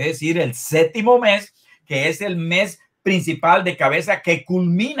principal? Quiere decir el séptimo mes, que es el mes principal de cabeza que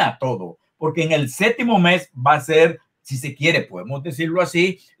culmina todo, porque en el séptimo mes va a ser, si se quiere, podemos decirlo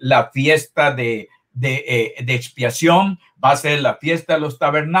así, la fiesta de expiación, va a ser la fiesta de los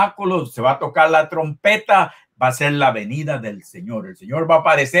tabernáculos, se va a tocar la trompeta, va a ser la venida del Señor. El Señor va a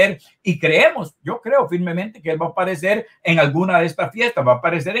aparecer y creemos, yo creo firmemente que Él va a aparecer en alguna de estas fiestas, va a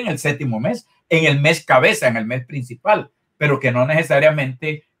aparecer en el séptimo mes, en el mes cabeza, en el mes principal, pero que no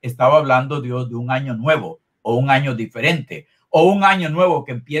necesariamente estaba hablando Dios de un año nuevo o un año diferente o un año nuevo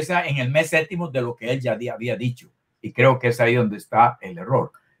que empieza en el mes séptimo de lo que Él ya había dicho. Y creo que es ahí donde está el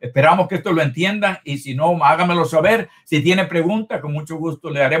error. Esperamos que esto lo entiendan y si no, hágamelo saber. Si tiene pregunta, con mucho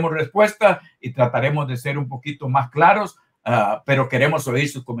gusto le daremos respuesta y trataremos de ser un poquito más claros, pero queremos oír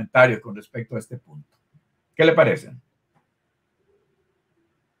sus comentarios con respecto a este punto. ¿Qué le parece?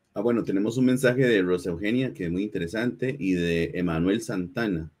 Bueno, tenemos un mensaje de Rosa Eugenia que es muy interesante y de Emanuel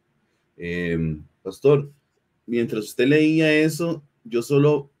Santana. Pastor, mientras usted leía eso, yo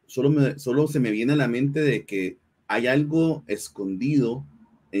solo se me viene a la mente de que hay algo escondido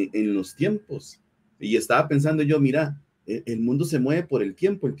en los tiempos. Y estaba pensando yo, mira, el mundo se mueve por el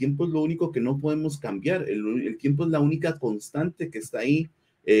tiempo es lo único que no podemos cambiar, el tiempo es la única constante que está ahí.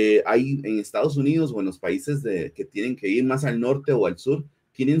 Hay en Estados Unidos o en los países que tienen que ir más al norte o al sur,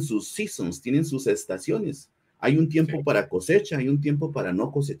 tienen sus seasons, tienen sus estaciones. Hay un tiempo para cosecha, hay un tiempo para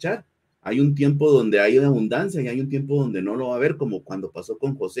no cosechar. Hay un tiempo donde hay abundancia y hay un tiempo donde no lo va a haber, como cuando pasó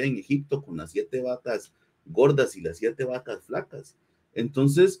con José en Egipto, con las 7 vacas gordas y las 7 vacas flacas.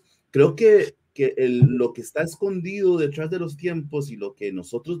 Entonces, creo que lo que está escondido detrás de los tiempos y lo que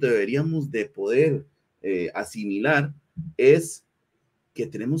nosotros deberíamos de poder asimilar es que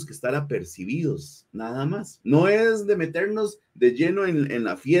tenemos que estar apercibidos, nada más. No es de meternos de lleno en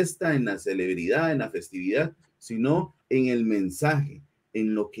la fiesta, en la celebridad, en la festividad, sino en el mensaje,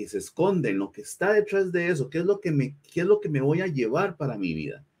 en lo que se esconde, en lo que está detrás de eso, qué es lo que me voy a llevar para mi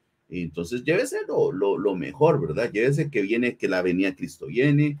vida. Y entonces llévese lo mejor, ¿verdad? Llévese que viene, que la venida de Cristo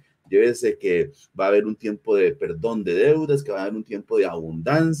viene, llévese que va a haber un tiempo de perdón de deudas, que va a haber un tiempo de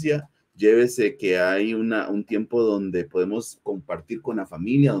abundancia, llévese que hay un tiempo donde podemos compartir con la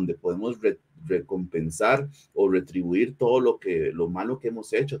familia, donde podemos recompensar o retribuir todo lo malo que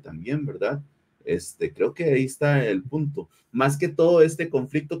hemos hecho también, ¿verdad? Creo que ahí está el punto. Más que todo este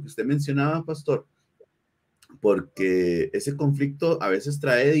conflicto que usted mencionaba, pastor, porque ese conflicto a veces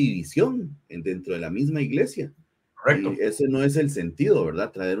trae división dentro de la misma iglesia. Correcto. Y ese no es el sentido,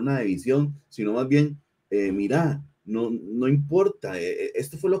 ¿verdad? Traer una división, sino más bien, mira, no importa,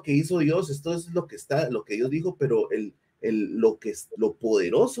 esto fue lo que hizo Dios, esto es lo que Dios dijo, pero lo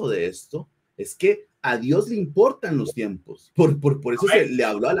poderoso de esto es que a Dios le importan los tiempos. Por eso le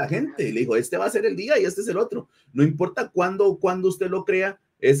habló a la gente y le dijo, este va a ser el día y este es el otro. No importa cuándo usted lo crea,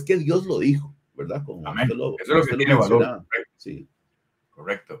 es que Dios lo dijo, ¿verdad? Como Amén. usted lo, eso es lo que tiene valor. Sí.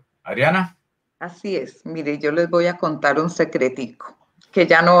 Correcto. Adriana. Así es. Mire, yo les voy a contar un secretico, que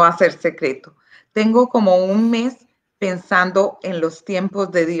ya no va a ser secreto. Tengo como un mes pensando en los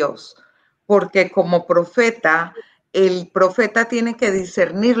tiempos de Dios, porque como profeta, el profeta tiene que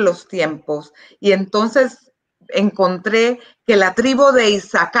discernir los tiempos. Y entonces encontré que la tribu de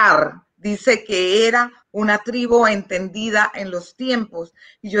Isaacar dice que era una tribu entendida en los tiempos.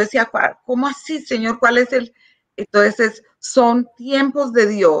 Y yo decía, ¿cómo así, Señor? ¿Cuál es el? Entonces, son tiempos de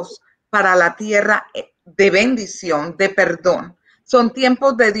Dios para la tierra de bendición, de perdón. Son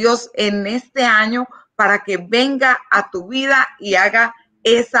tiempos de Dios en este año para que venga a tu vida y haga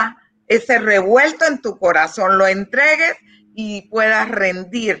ese revuelto en tu corazón, lo entregues y puedas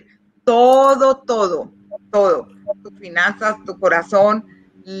rendir todo, tus finanzas, tu corazón,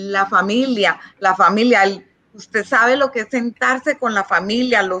 la familia. Usted sabe lo que es sentarse con la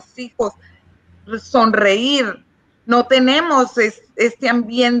familia, los hijos, sonreír. No tenemos este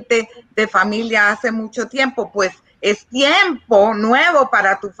ambiente de familia hace mucho tiempo, pues es tiempo nuevo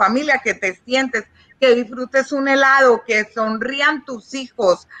para tu familia, que te sientes, que disfrutes un helado, que sonrían tus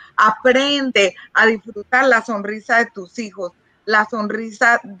hijos. Aprende a disfrutar la sonrisa de tus hijos, la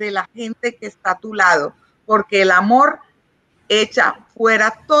sonrisa de la gente que está a tu lado, porque el amor echa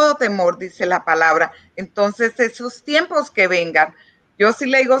fuera todo temor, dice la palabra. Entonces, esos tiempos que vengan, yo sí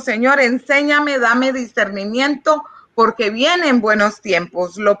le digo, Señor, enséñame, dame discernimiento, porque vienen buenos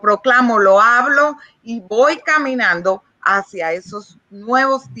tiempos. Lo proclamo, lo hablo y voy caminando hacia esos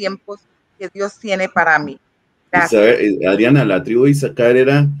nuevos tiempos que Dios tiene para mí. Adriana, la tribu de Isaacar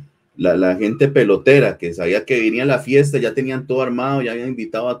era la gente pelotera, que sabía que venía la fiesta, ya tenían todo armado, ya habían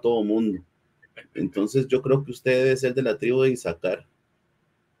invitado a todo mundo. Entonces yo creo que usted debe ser de la tribu de Isaacar.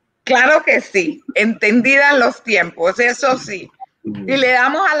 Claro que sí, entendida en los tiempos, eso sí. Y le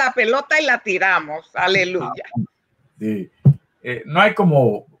damos a la pelota y la tiramos. Aleluya. Sí. No hay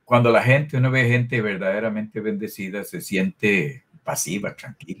como cuando uno ve gente verdaderamente bendecida, se siente pasiva,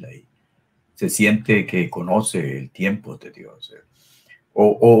 tranquila y se siente que conoce el tiempo de Dios.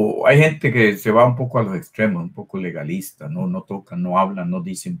 O hay gente que se va un poco a los extremos, un poco legalista, no tocan, no hablan, no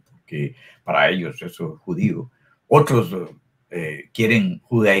dicen, porque para ellos eso es judío. Otros quieren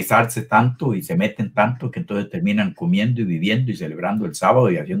judaizarse tanto y se meten tanto que entonces terminan comiendo y viviendo y celebrando el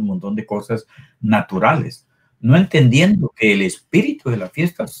sábado y haciendo un montón de cosas naturales, no entendiendo que el espíritu de las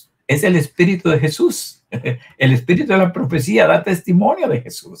fiestas es el espíritu de Jesús. El espíritu de la profecía da testimonio de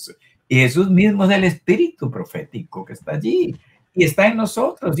Jesús. Y Jesús mismo es el espíritu profético que está allí y está en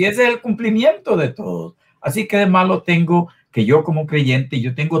nosotros. Y ese es el cumplimiento de todos. Así que de malo tengo que yo como creyente,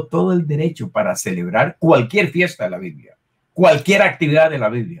 yo tengo todo el derecho para celebrar cualquier fiesta de la Biblia, cualquier actividad de la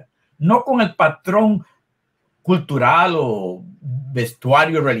Biblia. No con el patrón cultural o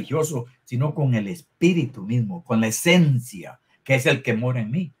vestuario religioso, sino con el espíritu mismo, con la esencia, que es el que mora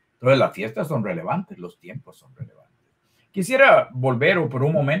en mí. Entonces las fiestas son relevantes, los tiempos son relevantes. Quisiera volver o por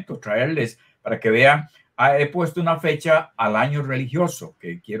un momento traerles para que vean, he puesto una fecha al año religioso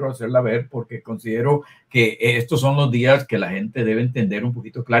que quiero hacerla ver porque considero que estos son los días que la gente debe entender un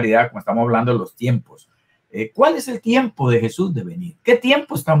poquito claridad cuando estamos hablando de los tiempos. ¿Cuál es el tiempo de Jesús de venir? ¿Qué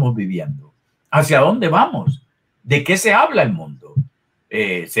tiempo estamos viviendo? ¿Hacia dónde vamos? ¿De qué se habla el mundo?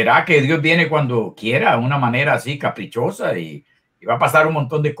 ¿Será que Dios viene cuando quiera, de una manera así caprichosa y va a pasar un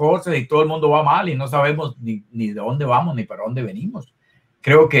montón de cosas y todo el mundo va mal y no sabemos ni de dónde vamos ni para dónde venimos?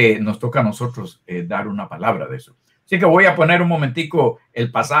 Creo que nos toca a nosotros dar una palabra de eso. Así que voy a poner un momentico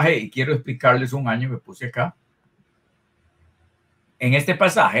el pasaje y quiero explicarles un año que puse acá. En este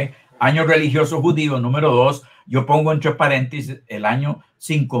pasaje, año religioso judío número 2, yo pongo entre paréntesis el año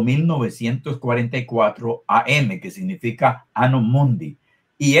 5944 AM, que significa Anno Mundi.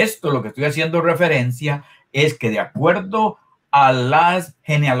 Y esto, lo que estoy haciendo referencia, es que de acuerdo a las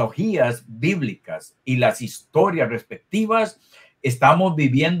genealogías bíblicas y las historias respectivas, estamos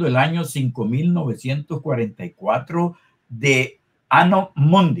viviendo el año 5944 de Anno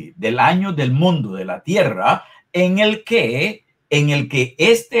Mundi, del año del mundo, de la tierra, en el que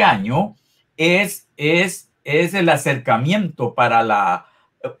este año es el acercamiento para la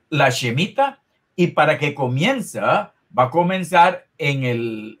Shemitah, y para que va a comenzar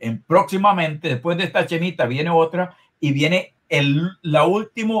próximamente, después de esta Shemitah viene otra, y viene la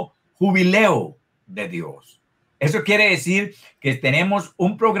último jubileo de Dios. Eso quiere decir que tenemos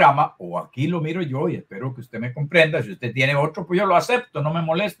un programa, o aquí lo miro yo y espero que usted me comprenda. Si usted tiene otro, pues yo lo acepto, no me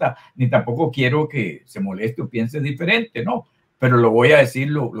molesta, ni tampoco quiero que se moleste o piense diferente, no. Pero lo voy a decir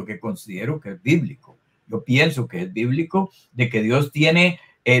lo que considero que es bíblico. Yo pienso que es bíblico de que Dios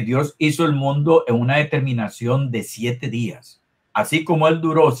hizo el mundo en una determinación de 7 días. Así como Él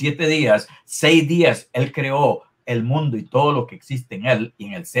duró 7 días, 6 días Él creó el mundo y todo lo que existe en Él, y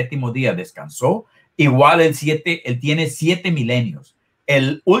en el 7º día descansó. Igual Él tiene 7 milenios.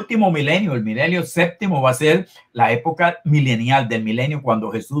 El último milenio, el milenio 7º, va a ser la época milenial del milenio,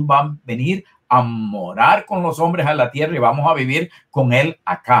 cuando Jesús va a venir a morar con los hombres a la tierra y vamos a vivir con Él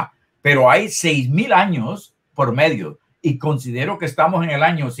acá. Pero hay 6,000 años por medio, y considero que estamos en el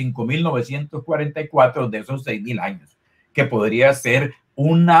año 5944 de esos 6,000 años, que podría ser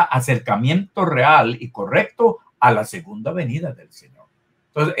un acercamiento real y correcto a la segunda venida del Señor.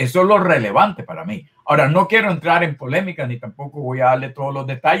 Entonces, eso es lo relevante para mí. Ahora, no quiero entrar en polémica, ni tampoco voy a darle todos los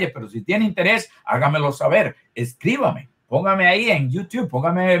detalles, pero si tiene interés, hágamelo saber. Escríbame, póngame ahí en YouTube,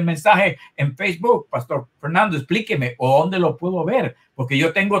 póngame el mensaje en Facebook. Pastor Fernando, explíqueme o dónde lo puedo ver, porque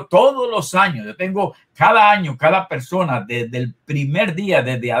yo tengo todos los años, yo tengo cada año, cada persona, desde el primer día,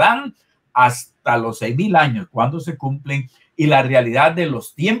 desde Adán hasta los 6,000 años, cuando se cumplen, y la realidad de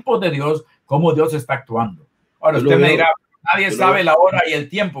los tiempos de Dios, cómo Dios está actuando. Ahora, usted me dirá, nadie sabe la hora y el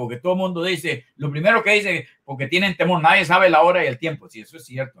tiempo, porque todo el mundo dice, lo primero que dice, porque tienen temor, nadie sabe la hora y el tiempo. Sí, eso es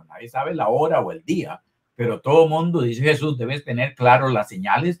cierto, nadie sabe la hora o el día, pero todo el mundo, dice Jesús, debes tener claro las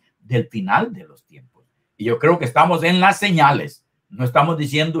señales del final de los tiempos. Y yo creo que estamos en las señales, no estamos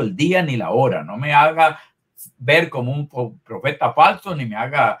diciendo el día ni la hora. No me haga ver como un profeta falso, ni me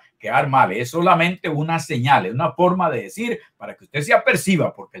haga quedar mal. Es solamente una señal, es una forma de decir para que usted se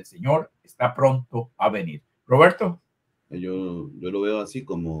aperciba, porque el Señor está pronto a venir. Roberto. Yo lo veo así,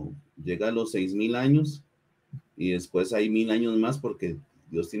 como llega a los 6,000 años y después hay 1,000 años más, porque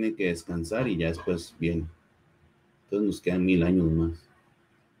Dios tiene que descansar y ya después viene. Entonces nos quedan 1,000 años más.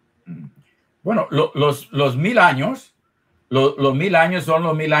 Bueno, los 1,000 años, los 1,000 años son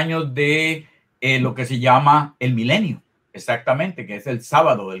los 1,000 años de lo que se llama el milenio, exactamente, que es el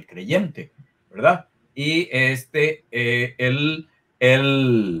sábado del creyente, ¿verdad? Y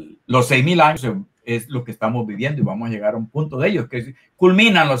los 6,000 años es lo que estamos viviendo, y vamos a llegar a un punto de ellos, que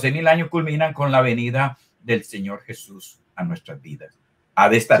culminan, los 6,000 años culminan con la venida del Señor Jesús a nuestras vidas,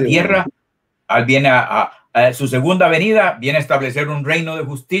 de esta tierra. Él viene a su segunda venida, viene a establecer un reino de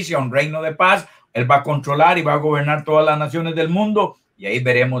justicia, un reino de paz. Él va a controlar y va a gobernar todas las naciones del mundo, y ahí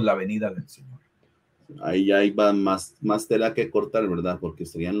veremos la venida del Señor. Ahí ya va más tela que cortar, ¿verdad? Porque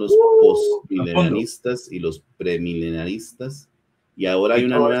serían los postmilenaristas y los premilenaristas, y ahora hay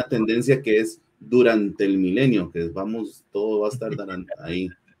una nueva tendencia que es durante el milenio, que todo va a estar ahí.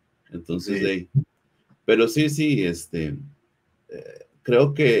 Entonces, sí. Pero sí,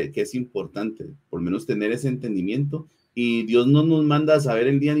 creo que es importante por lo menos tener ese entendimiento, y Dios no nos manda a saber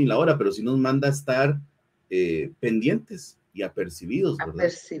el día ni la hora, pero sí nos manda a estar pendientes y apercibidos, ¿verdad?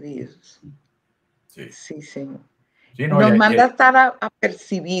 Apercibidos. Sí, Señor. Sí, no, nos manda a estar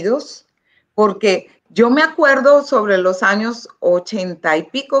apercibidos, porque yo me acuerdo sobre los años 80 y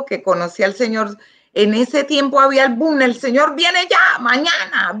pico que conocí al Señor. En ese tiempo había el boom, el Señor viene ya,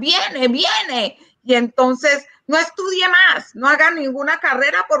 mañana, viene. Y entonces no estudie más, no haga ninguna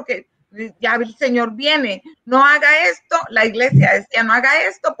carrera, porque ya el Señor viene. No haga esto, la iglesia decía, no haga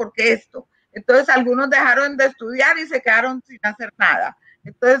esto porque esto. Entonces algunos dejaron de estudiar y se quedaron sin hacer nada.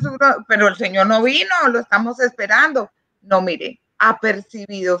 Entonces pero el Señor no vino, lo estamos esperando. No, mire,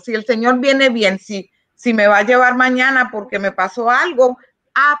 apercibido. Si el Señor viene bien, si me va a llevar mañana porque me pasó algo,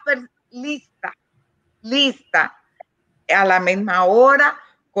 lista, a la misma hora,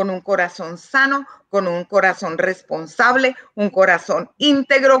 con un corazón sano, con un corazón responsable, un corazón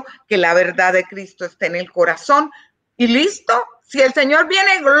íntegro, que la verdad de Cristo esté en el corazón, y listo. Si el Señor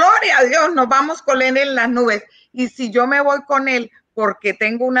viene, gloria a Dios, nos vamos con Él en las nubes. Y si yo me voy con Él porque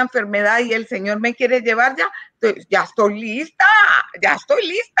tengo una enfermedad y el Señor me quiere llevar, ya estoy lista,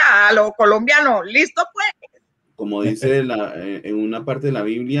 a lo colombiano, listo pues. Como dice en una parte de la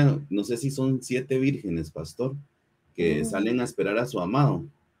Biblia, no sé si son 7 vírgenes, pastor, que salen a esperar a su amado.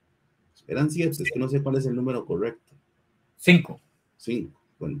 Eran 7, es que no sé cuál es el número correcto. 5. 5,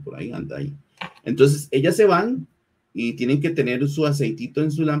 bueno, por ahí anda ahí. Entonces, ellas se van y tienen que tener su aceitito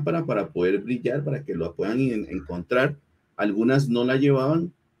en su lámpara para poder brillar, para que lo puedan encontrar. Algunas no la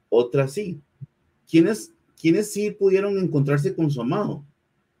llevaban, otras sí. ¿Quiénes sí pudieron encontrarse con su amado?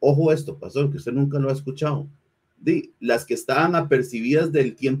 Ojo esto, pastor, que usted nunca lo ha escuchado. Las que estaban apercibidas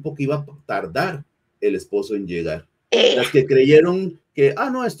del tiempo que iba a tardar el esposo en llegar. Las que creyeron que,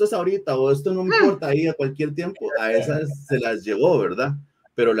 no, esto es ahorita o esto no me importa, ahí a cualquier tiempo, a esas se las llevó, ¿verdad?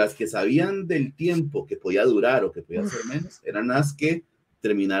 Pero las que sabían del tiempo que podía durar o que podía ser menos, eran las que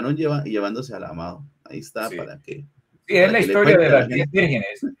terminaron llevándose al amado. Ahí está, Sí. para que... Sí, es la historia de las 10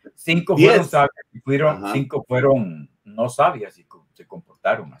 vírgenes. 5 fueron sabias, 5 fueron no sabias y se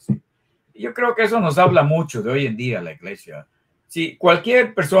comportaron así. Y yo creo que eso nos habla mucho de hoy en día la iglesia. Si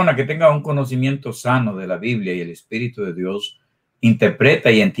cualquier persona que tenga un conocimiento sano de la Biblia y el Espíritu de Dios interpreta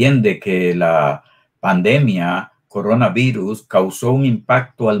y entiende que la pandemia coronavirus causó un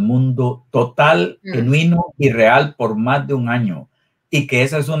impacto al mundo total, genuino y real por más de un año, y que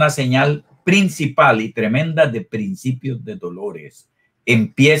esa es una señal principal y tremenda de principios de dolores.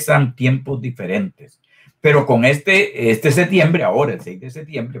 Empiezan tiempos diferentes. Pero con este septiembre, ahora el 6 de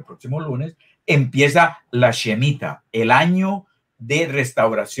septiembre, el próximo lunes, empieza la Shemitah, el año de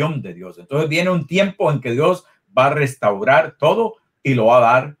restauración de Dios. Entonces viene un tiempo en que Dios va a restaurar todo y lo va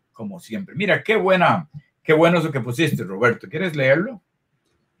a dar como siempre. Mira, qué bueno eso que pusiste, Roberto. ¿Quieres leerlo?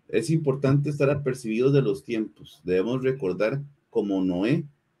 Es importante estar apercibidos de los tiempos. Debemos recordar como Noé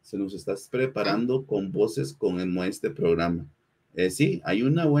se nos está preparando con voces como este programa. Sí, hay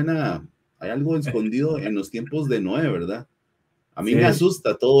algo escondido en los tiempos de Noé, ¿verdad? A mí me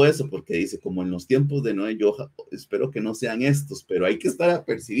asusta todo eso porque dice, como en los tiempos de Noé, yo espero que no sean estos, pero hay que estar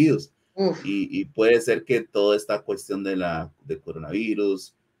apercibidos. Y puede ser que toda esta cuestión del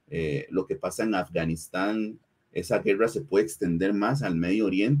coronavirus, lo que pasa en Afganistán, esa guerra se puede extender más al Medio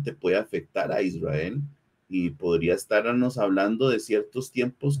Oriente, puede afectar a Israel y podría estarnos hablando de ciertos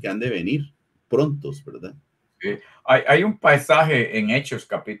tiempos que han de venir prontos, ¿verdad? Hay un pasaje en Hechos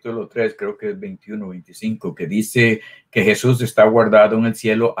capítulo 3, creo que es 21-25, que dice que Jesús está guardado en el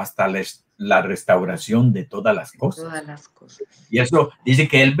cielo hasta la restauración de todas las cosas. Todas las cosas. Y eso dice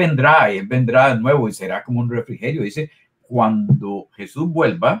que Él vendrá de nuevo y será como un refrigerio. Dice, cuando Jesús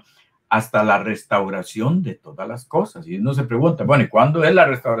vuelva, hasta la restauración de todas las cosas. Y uno se pregunta, bueno, ¿y cuándo es la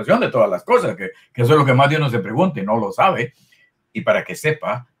restauración de todas las cosas? Que eso es lo que más de uno se pregunta y no lo sabe. Y para que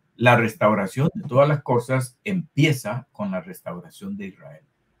sepa, la restauración de todas las cosas empieza con la restauración de Israel.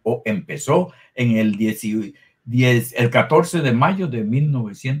 O empezó en el 14 de mayo de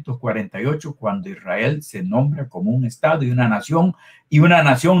 1948, cuando Israel se nombra como un estado y una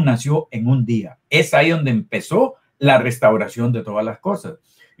nación nació en un día. Es ahí donde empezó la restauración de todas las cosas.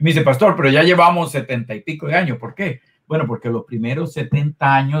 Y me dice, pastor, pero ya llevamos 70 y pico de años. ¿Por qué? Bueno, porque los primeros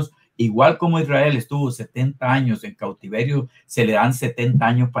 70 años, igual como Israel estuvo 70 años en cautiverio, se le dan 70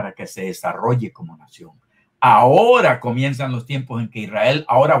 años para que se desarrolle como nación. Ahora comienzan los tiempos en que Israel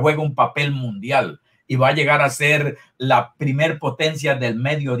ahora juega un papel mundial y va a llegar a ser la primer potencia del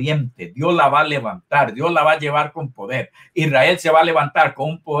Medio Oriente. Dios la va a levantar, Dios la va a llevar con poder. Israel se va a levantar con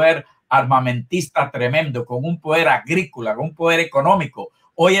un poder armamentista tremendo, con un poder agrícola, con un poder económico.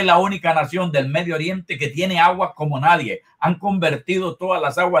 Hoy es la única nación del Medio Oriente que tiene agua como nadie. Han convertido todas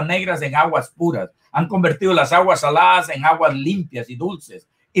las aguas negras en aguas puras. Han convertido las aguas saladas en aguas limpias y dulces.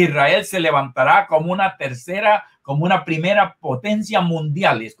 Israel se levantará como una primera potencia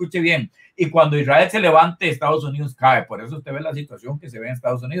mundial. Y escuche bien, y cuando Israel se levante, Estados Unidos cae. Por eso usted ve la situación que se ve en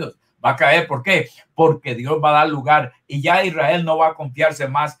Estados Unidos. Va a caer. ¿Por qué? Porque Dios va a dar lugar y ya Israel no va a confiarse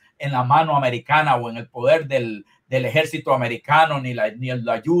más en la mano americana o en el poder del ejército americano, ni la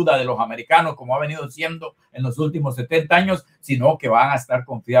ayuda de los americanos, como ha venido siendo en los últimos 70 años, sino que van a estar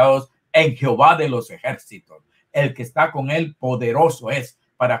confiados en Jehová de los ejércitos. El que está con él poderoso es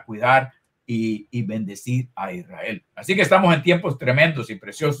para cuidar y bendecir a Israel. Así que estamos en tiempos tremendos y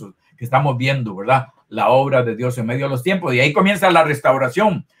preciosos que estamos viendo, ¿verdad? La obra de Dios en medio de los tiempos. Y ahí comienza la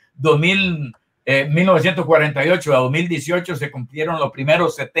restauración. 1948 a 2018 se cumplieron los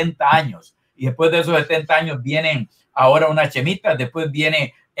primeros 70 años. Y después de esos 70 años vienen ahora una Shemitah, después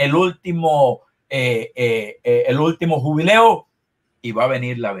viene el último jubileo y va a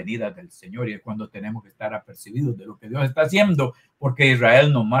venir la venida del Señor. Y es cuando tenemos que estar apercibidos de lo que Dios está haciendo, porque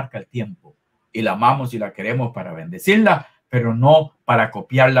Israel nos marca el tiempo y la amamos y la queremos para bendecirla, pero no para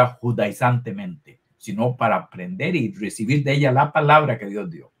copiarla judaizantemente, sino para aprender y recibir de ella la palabra que Dios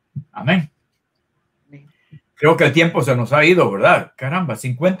dio. Amén. Creo que el tiempo se nos ha ido, ¿verdad? Caramba,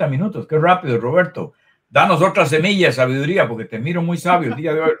 50 minutos. Qué rápido, Roberto. Danos otra semilla de sabiduría, porque te miro muy sabio el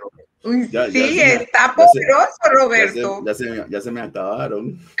día de hoy, Roberto. Uy, sí, está poderoso, Roberto. Ya se me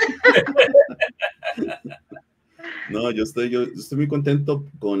acabaron. No, yo estoy muy contento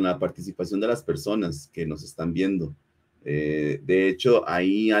con la participación de las personas que nos están viendo. De hecho,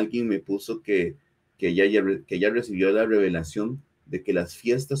 ahí alguien me puso que ya recibió la revelación de que las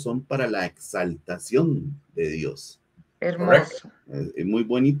fiestas son para la exaltación de Dios. Hermoso. Es muy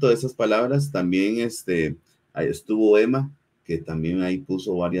bonito esas palabras. También ahí estuvo Emma, que también ahí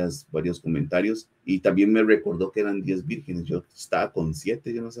puso varios comentarios, y también me recordó que eran 10 vírgenes. Yo estaba con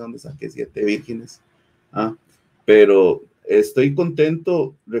 7, yo no sé dónde saqué 7 vírgenes. Pero estoy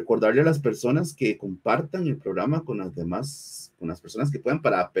contento recordarle a las personas que compartan el programa con las personas que puedan,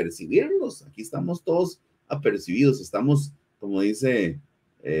 para apercibirlos. Aquí estamos todos apercibidos, estamos, como dice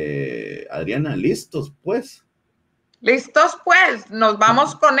Adriana, listos pues. Listos pues, nos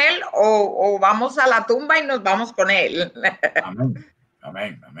vamos con él o vamos a la tumba y nos vamos con él. Amén,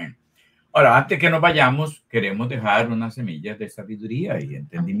 amén, amén. Ahora, antes que nos vayamos, queremos dejar unas semillas de sabiduría y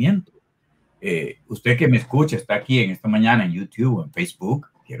entendimiento. Usted que me escucha, está aquí en esta mañana en YouTube, en Facebook,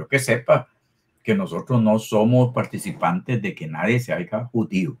 quiero que sepa que nosotros no somos participantes de que nadie se haga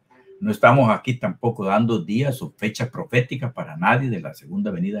judío. No estamos aquí tampoco dando días o fechas proféticas para nadie de la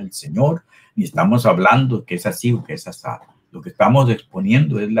segunda venida del Señor, ni estamos hablando que es así o que es así. Lo que estamos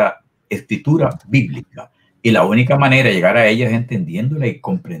exponiendo es la escritura bíblica, y la única manera de llegar a ella es entendiéndola y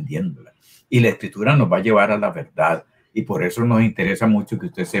comprendiéndola. Y la escritura nos va a llevar a la verdad. Y por eso nos interesa mucho que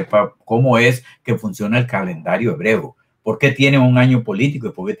usted sepa cómo es que funciona el calendario hebreo. ¿Por qué tiene un año político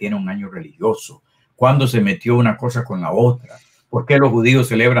y por qué tiene un año religioso? ¿Cuándo se metió una cosa con la otra? ¿Por qué los judíos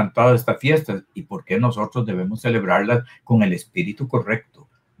celebran todas estas fiestas? ¿Y por qué nosotros debemos celebrarlas con el espíritu correcto?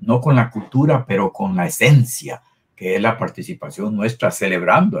 No con la cultura, pero con la esencia, que es la participación nuestra,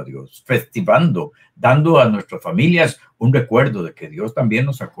 celebrando a Dios, festivando, dando a nuestras familias un recuerdo de que Dios también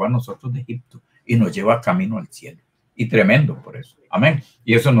nos sacó a nosotros de Egipto y nos lleva camino al cielo. Y tremendo por eso. Amén.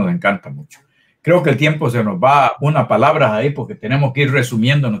 Y eso nos encanta mucho. Creo que el tiempo se nos va una palabra ahí porque tenemos que ir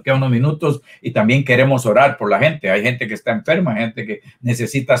resumiendo, nos quedan unos minutos y también queremos orar por la gente. Hay gente que está enferma, gente que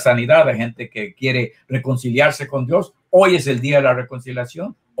necesita sanidad, hay gente que quiere reconciliarse con Dios. Hoy es el día de la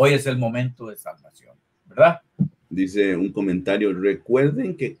reconciliación, hoy es el momento de salvación, ¿verdad? Dice un comentario,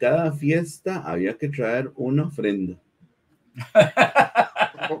 recuerden que cada fiesta había que traer una ofrenda.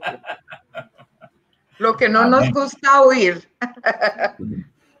 Lo que no nos gusta oír.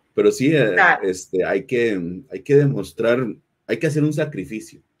 Pero sí, hay que demostrar, hay que hacer un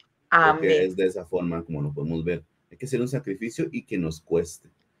sacrificio. Porque es de esa forma como lo podemos ver. Hay que hacer un sacrificio y que nos cueste.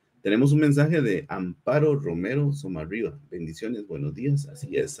 Tenemos un mensaje de Amparo Romero Somarriba. Bendiciones, buenos días.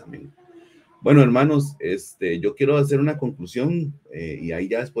 Así es, amén. Bueno, hermanos, yo quiero hacer una conclusión y ahí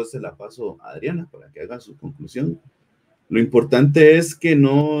ya después se la paso a Adriana para que haga su conclusión. Lo importante es que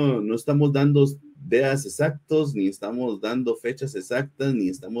no estamos dando días exactos, ni estamos dando fechas exactas, ni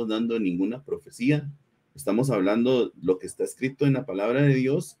estamos dando ninguna profecía. Estamos hablando lo que está escrito en la palabra de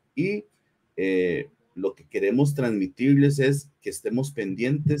Dios y lo que queremos transmitirles es que estemos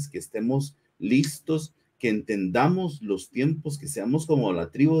pendientes, que estemos listos, que entendamos los tiempos, que seamos como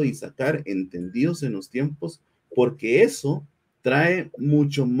la tribu de Isaacar, entendidos en los tiempos, porque eso trae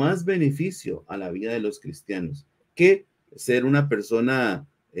mucho más beneficio a la vida de los cristianos que ser una persona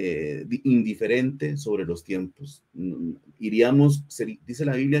indiferente sobre los tiempos. Dice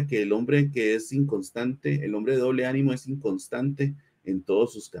la Biblia que el hombre que es inconstante, el hombre de doble ánimo es inconstante en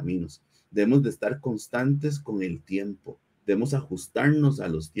todos sus caminos. Debemos de estar constantes con el tiempo, debemos ajustarnos a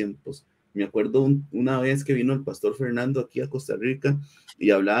los tiempos. Me acuerdo una vez que vino el pastor Fernando aquí a Costa Rica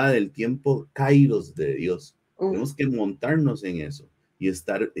y hablaba del tiempo kairos de Dios. Tenemos que montarnos en eso y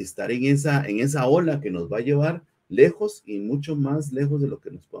estar en esa ola que nos va a llevar lejos y mucho más lejos de lo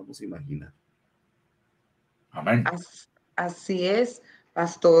que nos podamos imaginar. Amén. Así es,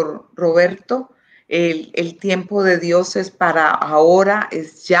 Pastor Roberto. El tiempo de Dios es para ahora,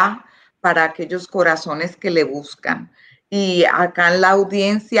 es ya, para aquellos corazones que le buscan. Y acá en la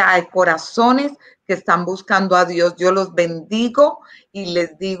audiencia hay corazones que están buscando a Dios. Yo los bendigo y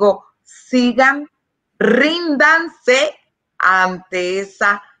les digo, sigan, ríndanse ante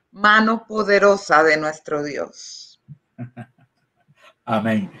esa mano poderosa de nuestro Dios.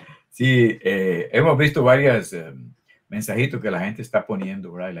 Amén. Sí, hemos visto varios mensajitos que la gente está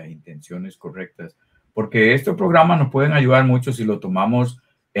poniendo, ¿verdad? Y las intenciones correctas, porque estos programas nos pueden ayudar mucho si lo tomamos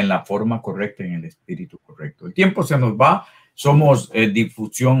en la forma correcta, en el espíritu correcto. El tiempo se nos va. Somos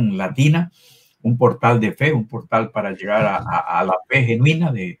Difusión Latina, un portal de fe, un portal para llegar a la fe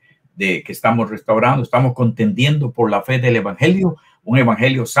genuina de que estamos restaurando, estamos contendiendo por la fe del evangelio, un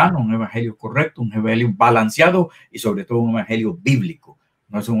evangelio sano, un evangelio correcto, un evangelio balanceado y sobre todo un evangelio bíblico.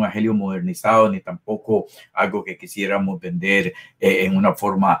 No es un evangelio modernizado ni tampoco algo que quisiéramos vender en una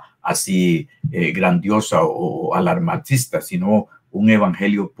forma así grandiosa o alarmantista, sino un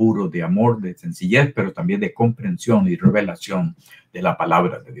evangelio puro de amor, de sencillez, pero también de comprensión y revelación de la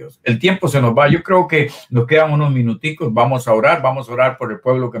palabra de Dios. El tiempo se nos va. Yo creo que nos quedan unos minuticos. Vamos a orar por el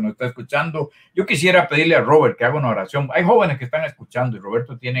pueblo que nos está escuchando. Yo quisiera pedirle a Robert que haga una oración. Hay jóvenes que están escuchando y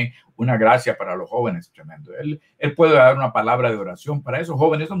Roberto tiene una gracia para los jóvenes tremendo. Él puede dar una palabra de oración para esos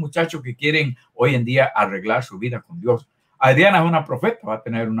jóvenes, esos muchachos que quieren hoy en día arreglar su vida con Dios. Adriana es una profeta, va a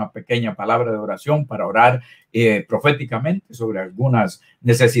tener una pequeña palabra de oración para orar proféticamente sobre algunas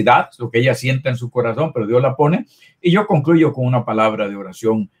necesidades, lo que ella sienta en su corazón, pero Dios la pone. Y yo concluyo con una palabra de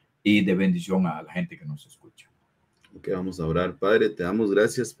oración y de bendición a la gente que nos escucha. Ok, vamos a orar. Padre, te damos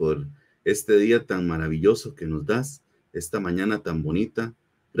gracias por este día tan maravilloso que nos das, esta mañana tan bonita.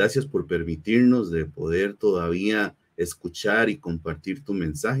 Gracias por permitirnos de poder todavía escuchar y compartir tu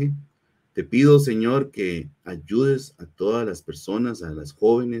mensaje. Te pido, Señor, que ayudes a todas las personas, a las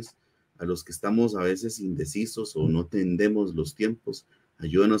jóvenes, a los que estamos a veces indecisos o no entendemos los tiempos.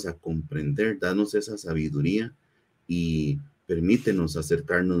 Ayúdanos a comprender, danos esa sabiduría y permítenos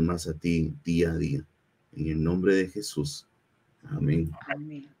acercarnos más a ti día a día. En el nombre de Jesús. Amén.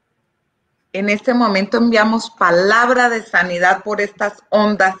 Amén. En este momento enviamos palabra de sanidad por estas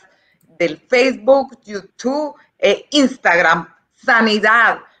ondas del Facebook, YouTube e Instagram.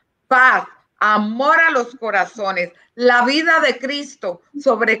 Sanidad, paz, amor a los corazones, la vida de Cristo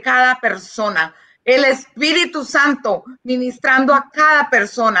sobre cada persona, el Espíritu Santo ministrando a cada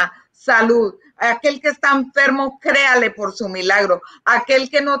persona, salud. Aquel que está enfermo, créale por su milagro. Aquel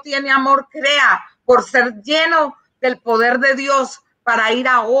que no tiene amor, crea por ser lleno del poder de Dios para ir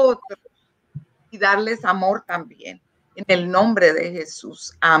a otros y darles amor también. En el nombre de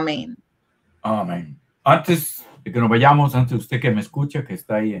Jesús. Amén. Amén. Antes de que nos vayamos, antes de usted que me escucha, que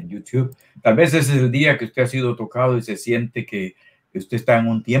está ahí en YouTube, tal vez ese es el día que usted ha sido tocado y se siente que usted está en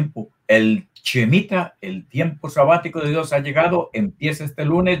un tiempo. El Shemita, el tiempo sabático de Dios ha llegado, empieza este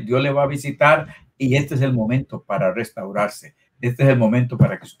lunes, Dios le va a visitar y este es el momento para restaurarse. Este es el momento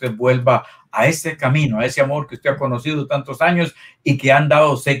para que usted vuelva a ese camino, a ese amor que usted ha conocido tantos años y que ha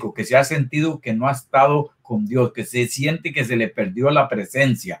andado seco, que se ha sentido que no ha estado con Dios, que se siente que se le perdió la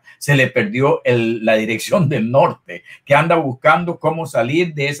presencia, se le perdió la dirección del norte, que anda buscando cómo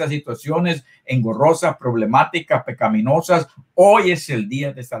salir de esas situaciones engorrosas, problemáticas, pecaminosas. Hoy es el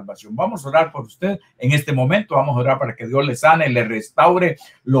día de salvación. Vamos a orar por usted en este momento. Vamos a orar para que Dios le sane, le restaure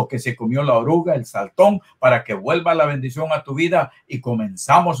lo que se comió la oruga, el saltón, para que vuelva la bendición a tu vida y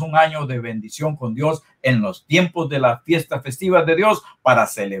comenzamos un año de bendición con Dios en los tiempos de las fiestas festivas de Dios para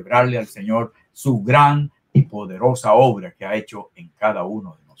celebrarle al Señor su gran y poderosa obra que ha hecho en cada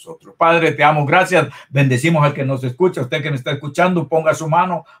uno de nosotros. Padre, te amo, gracias. Bendecimos al que nos escucha. Usted que me está escuchando, ponga su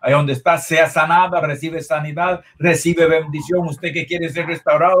mano ahí donde está, sea sanada, recibe sanidad, recibe bendición. Usted que quiere ser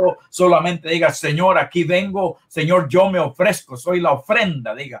restaurado, solamente diga: Señor, aquí vengo. Señor, yo me ofrezco. Soy la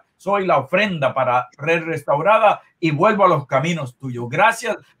ofrenda, diga. Soy la ofrenda para ser restaurada y vuelvo a los caminos tuyos.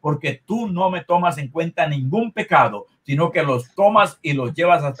 Gracias porque tú no me tomas en cuenta ningún pecado, sino que los tomas y los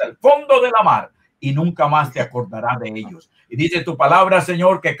llevas hasta el fondo de la mar y nunca más te acordarás de ellos. Y dice tu palabra,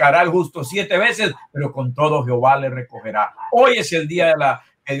 Señor, que caerá el justo 7 veces, pero con todo Jehová le recogerá. Hoy es el día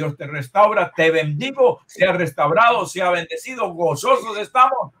que Dios te restaura. Te bendigo, sea restaurado, sea bendecido, gozosos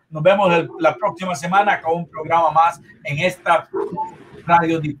estamos. Nos vemos la próxima semana con un programa más en esta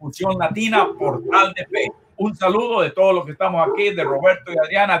radiodifusión latina, Portal de Fe. Un saludo de todos los que estamos aquí, de Roberto y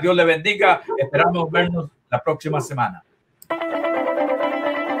Adriana. Dios le bendiga. Esperamos vernos la próxima semana.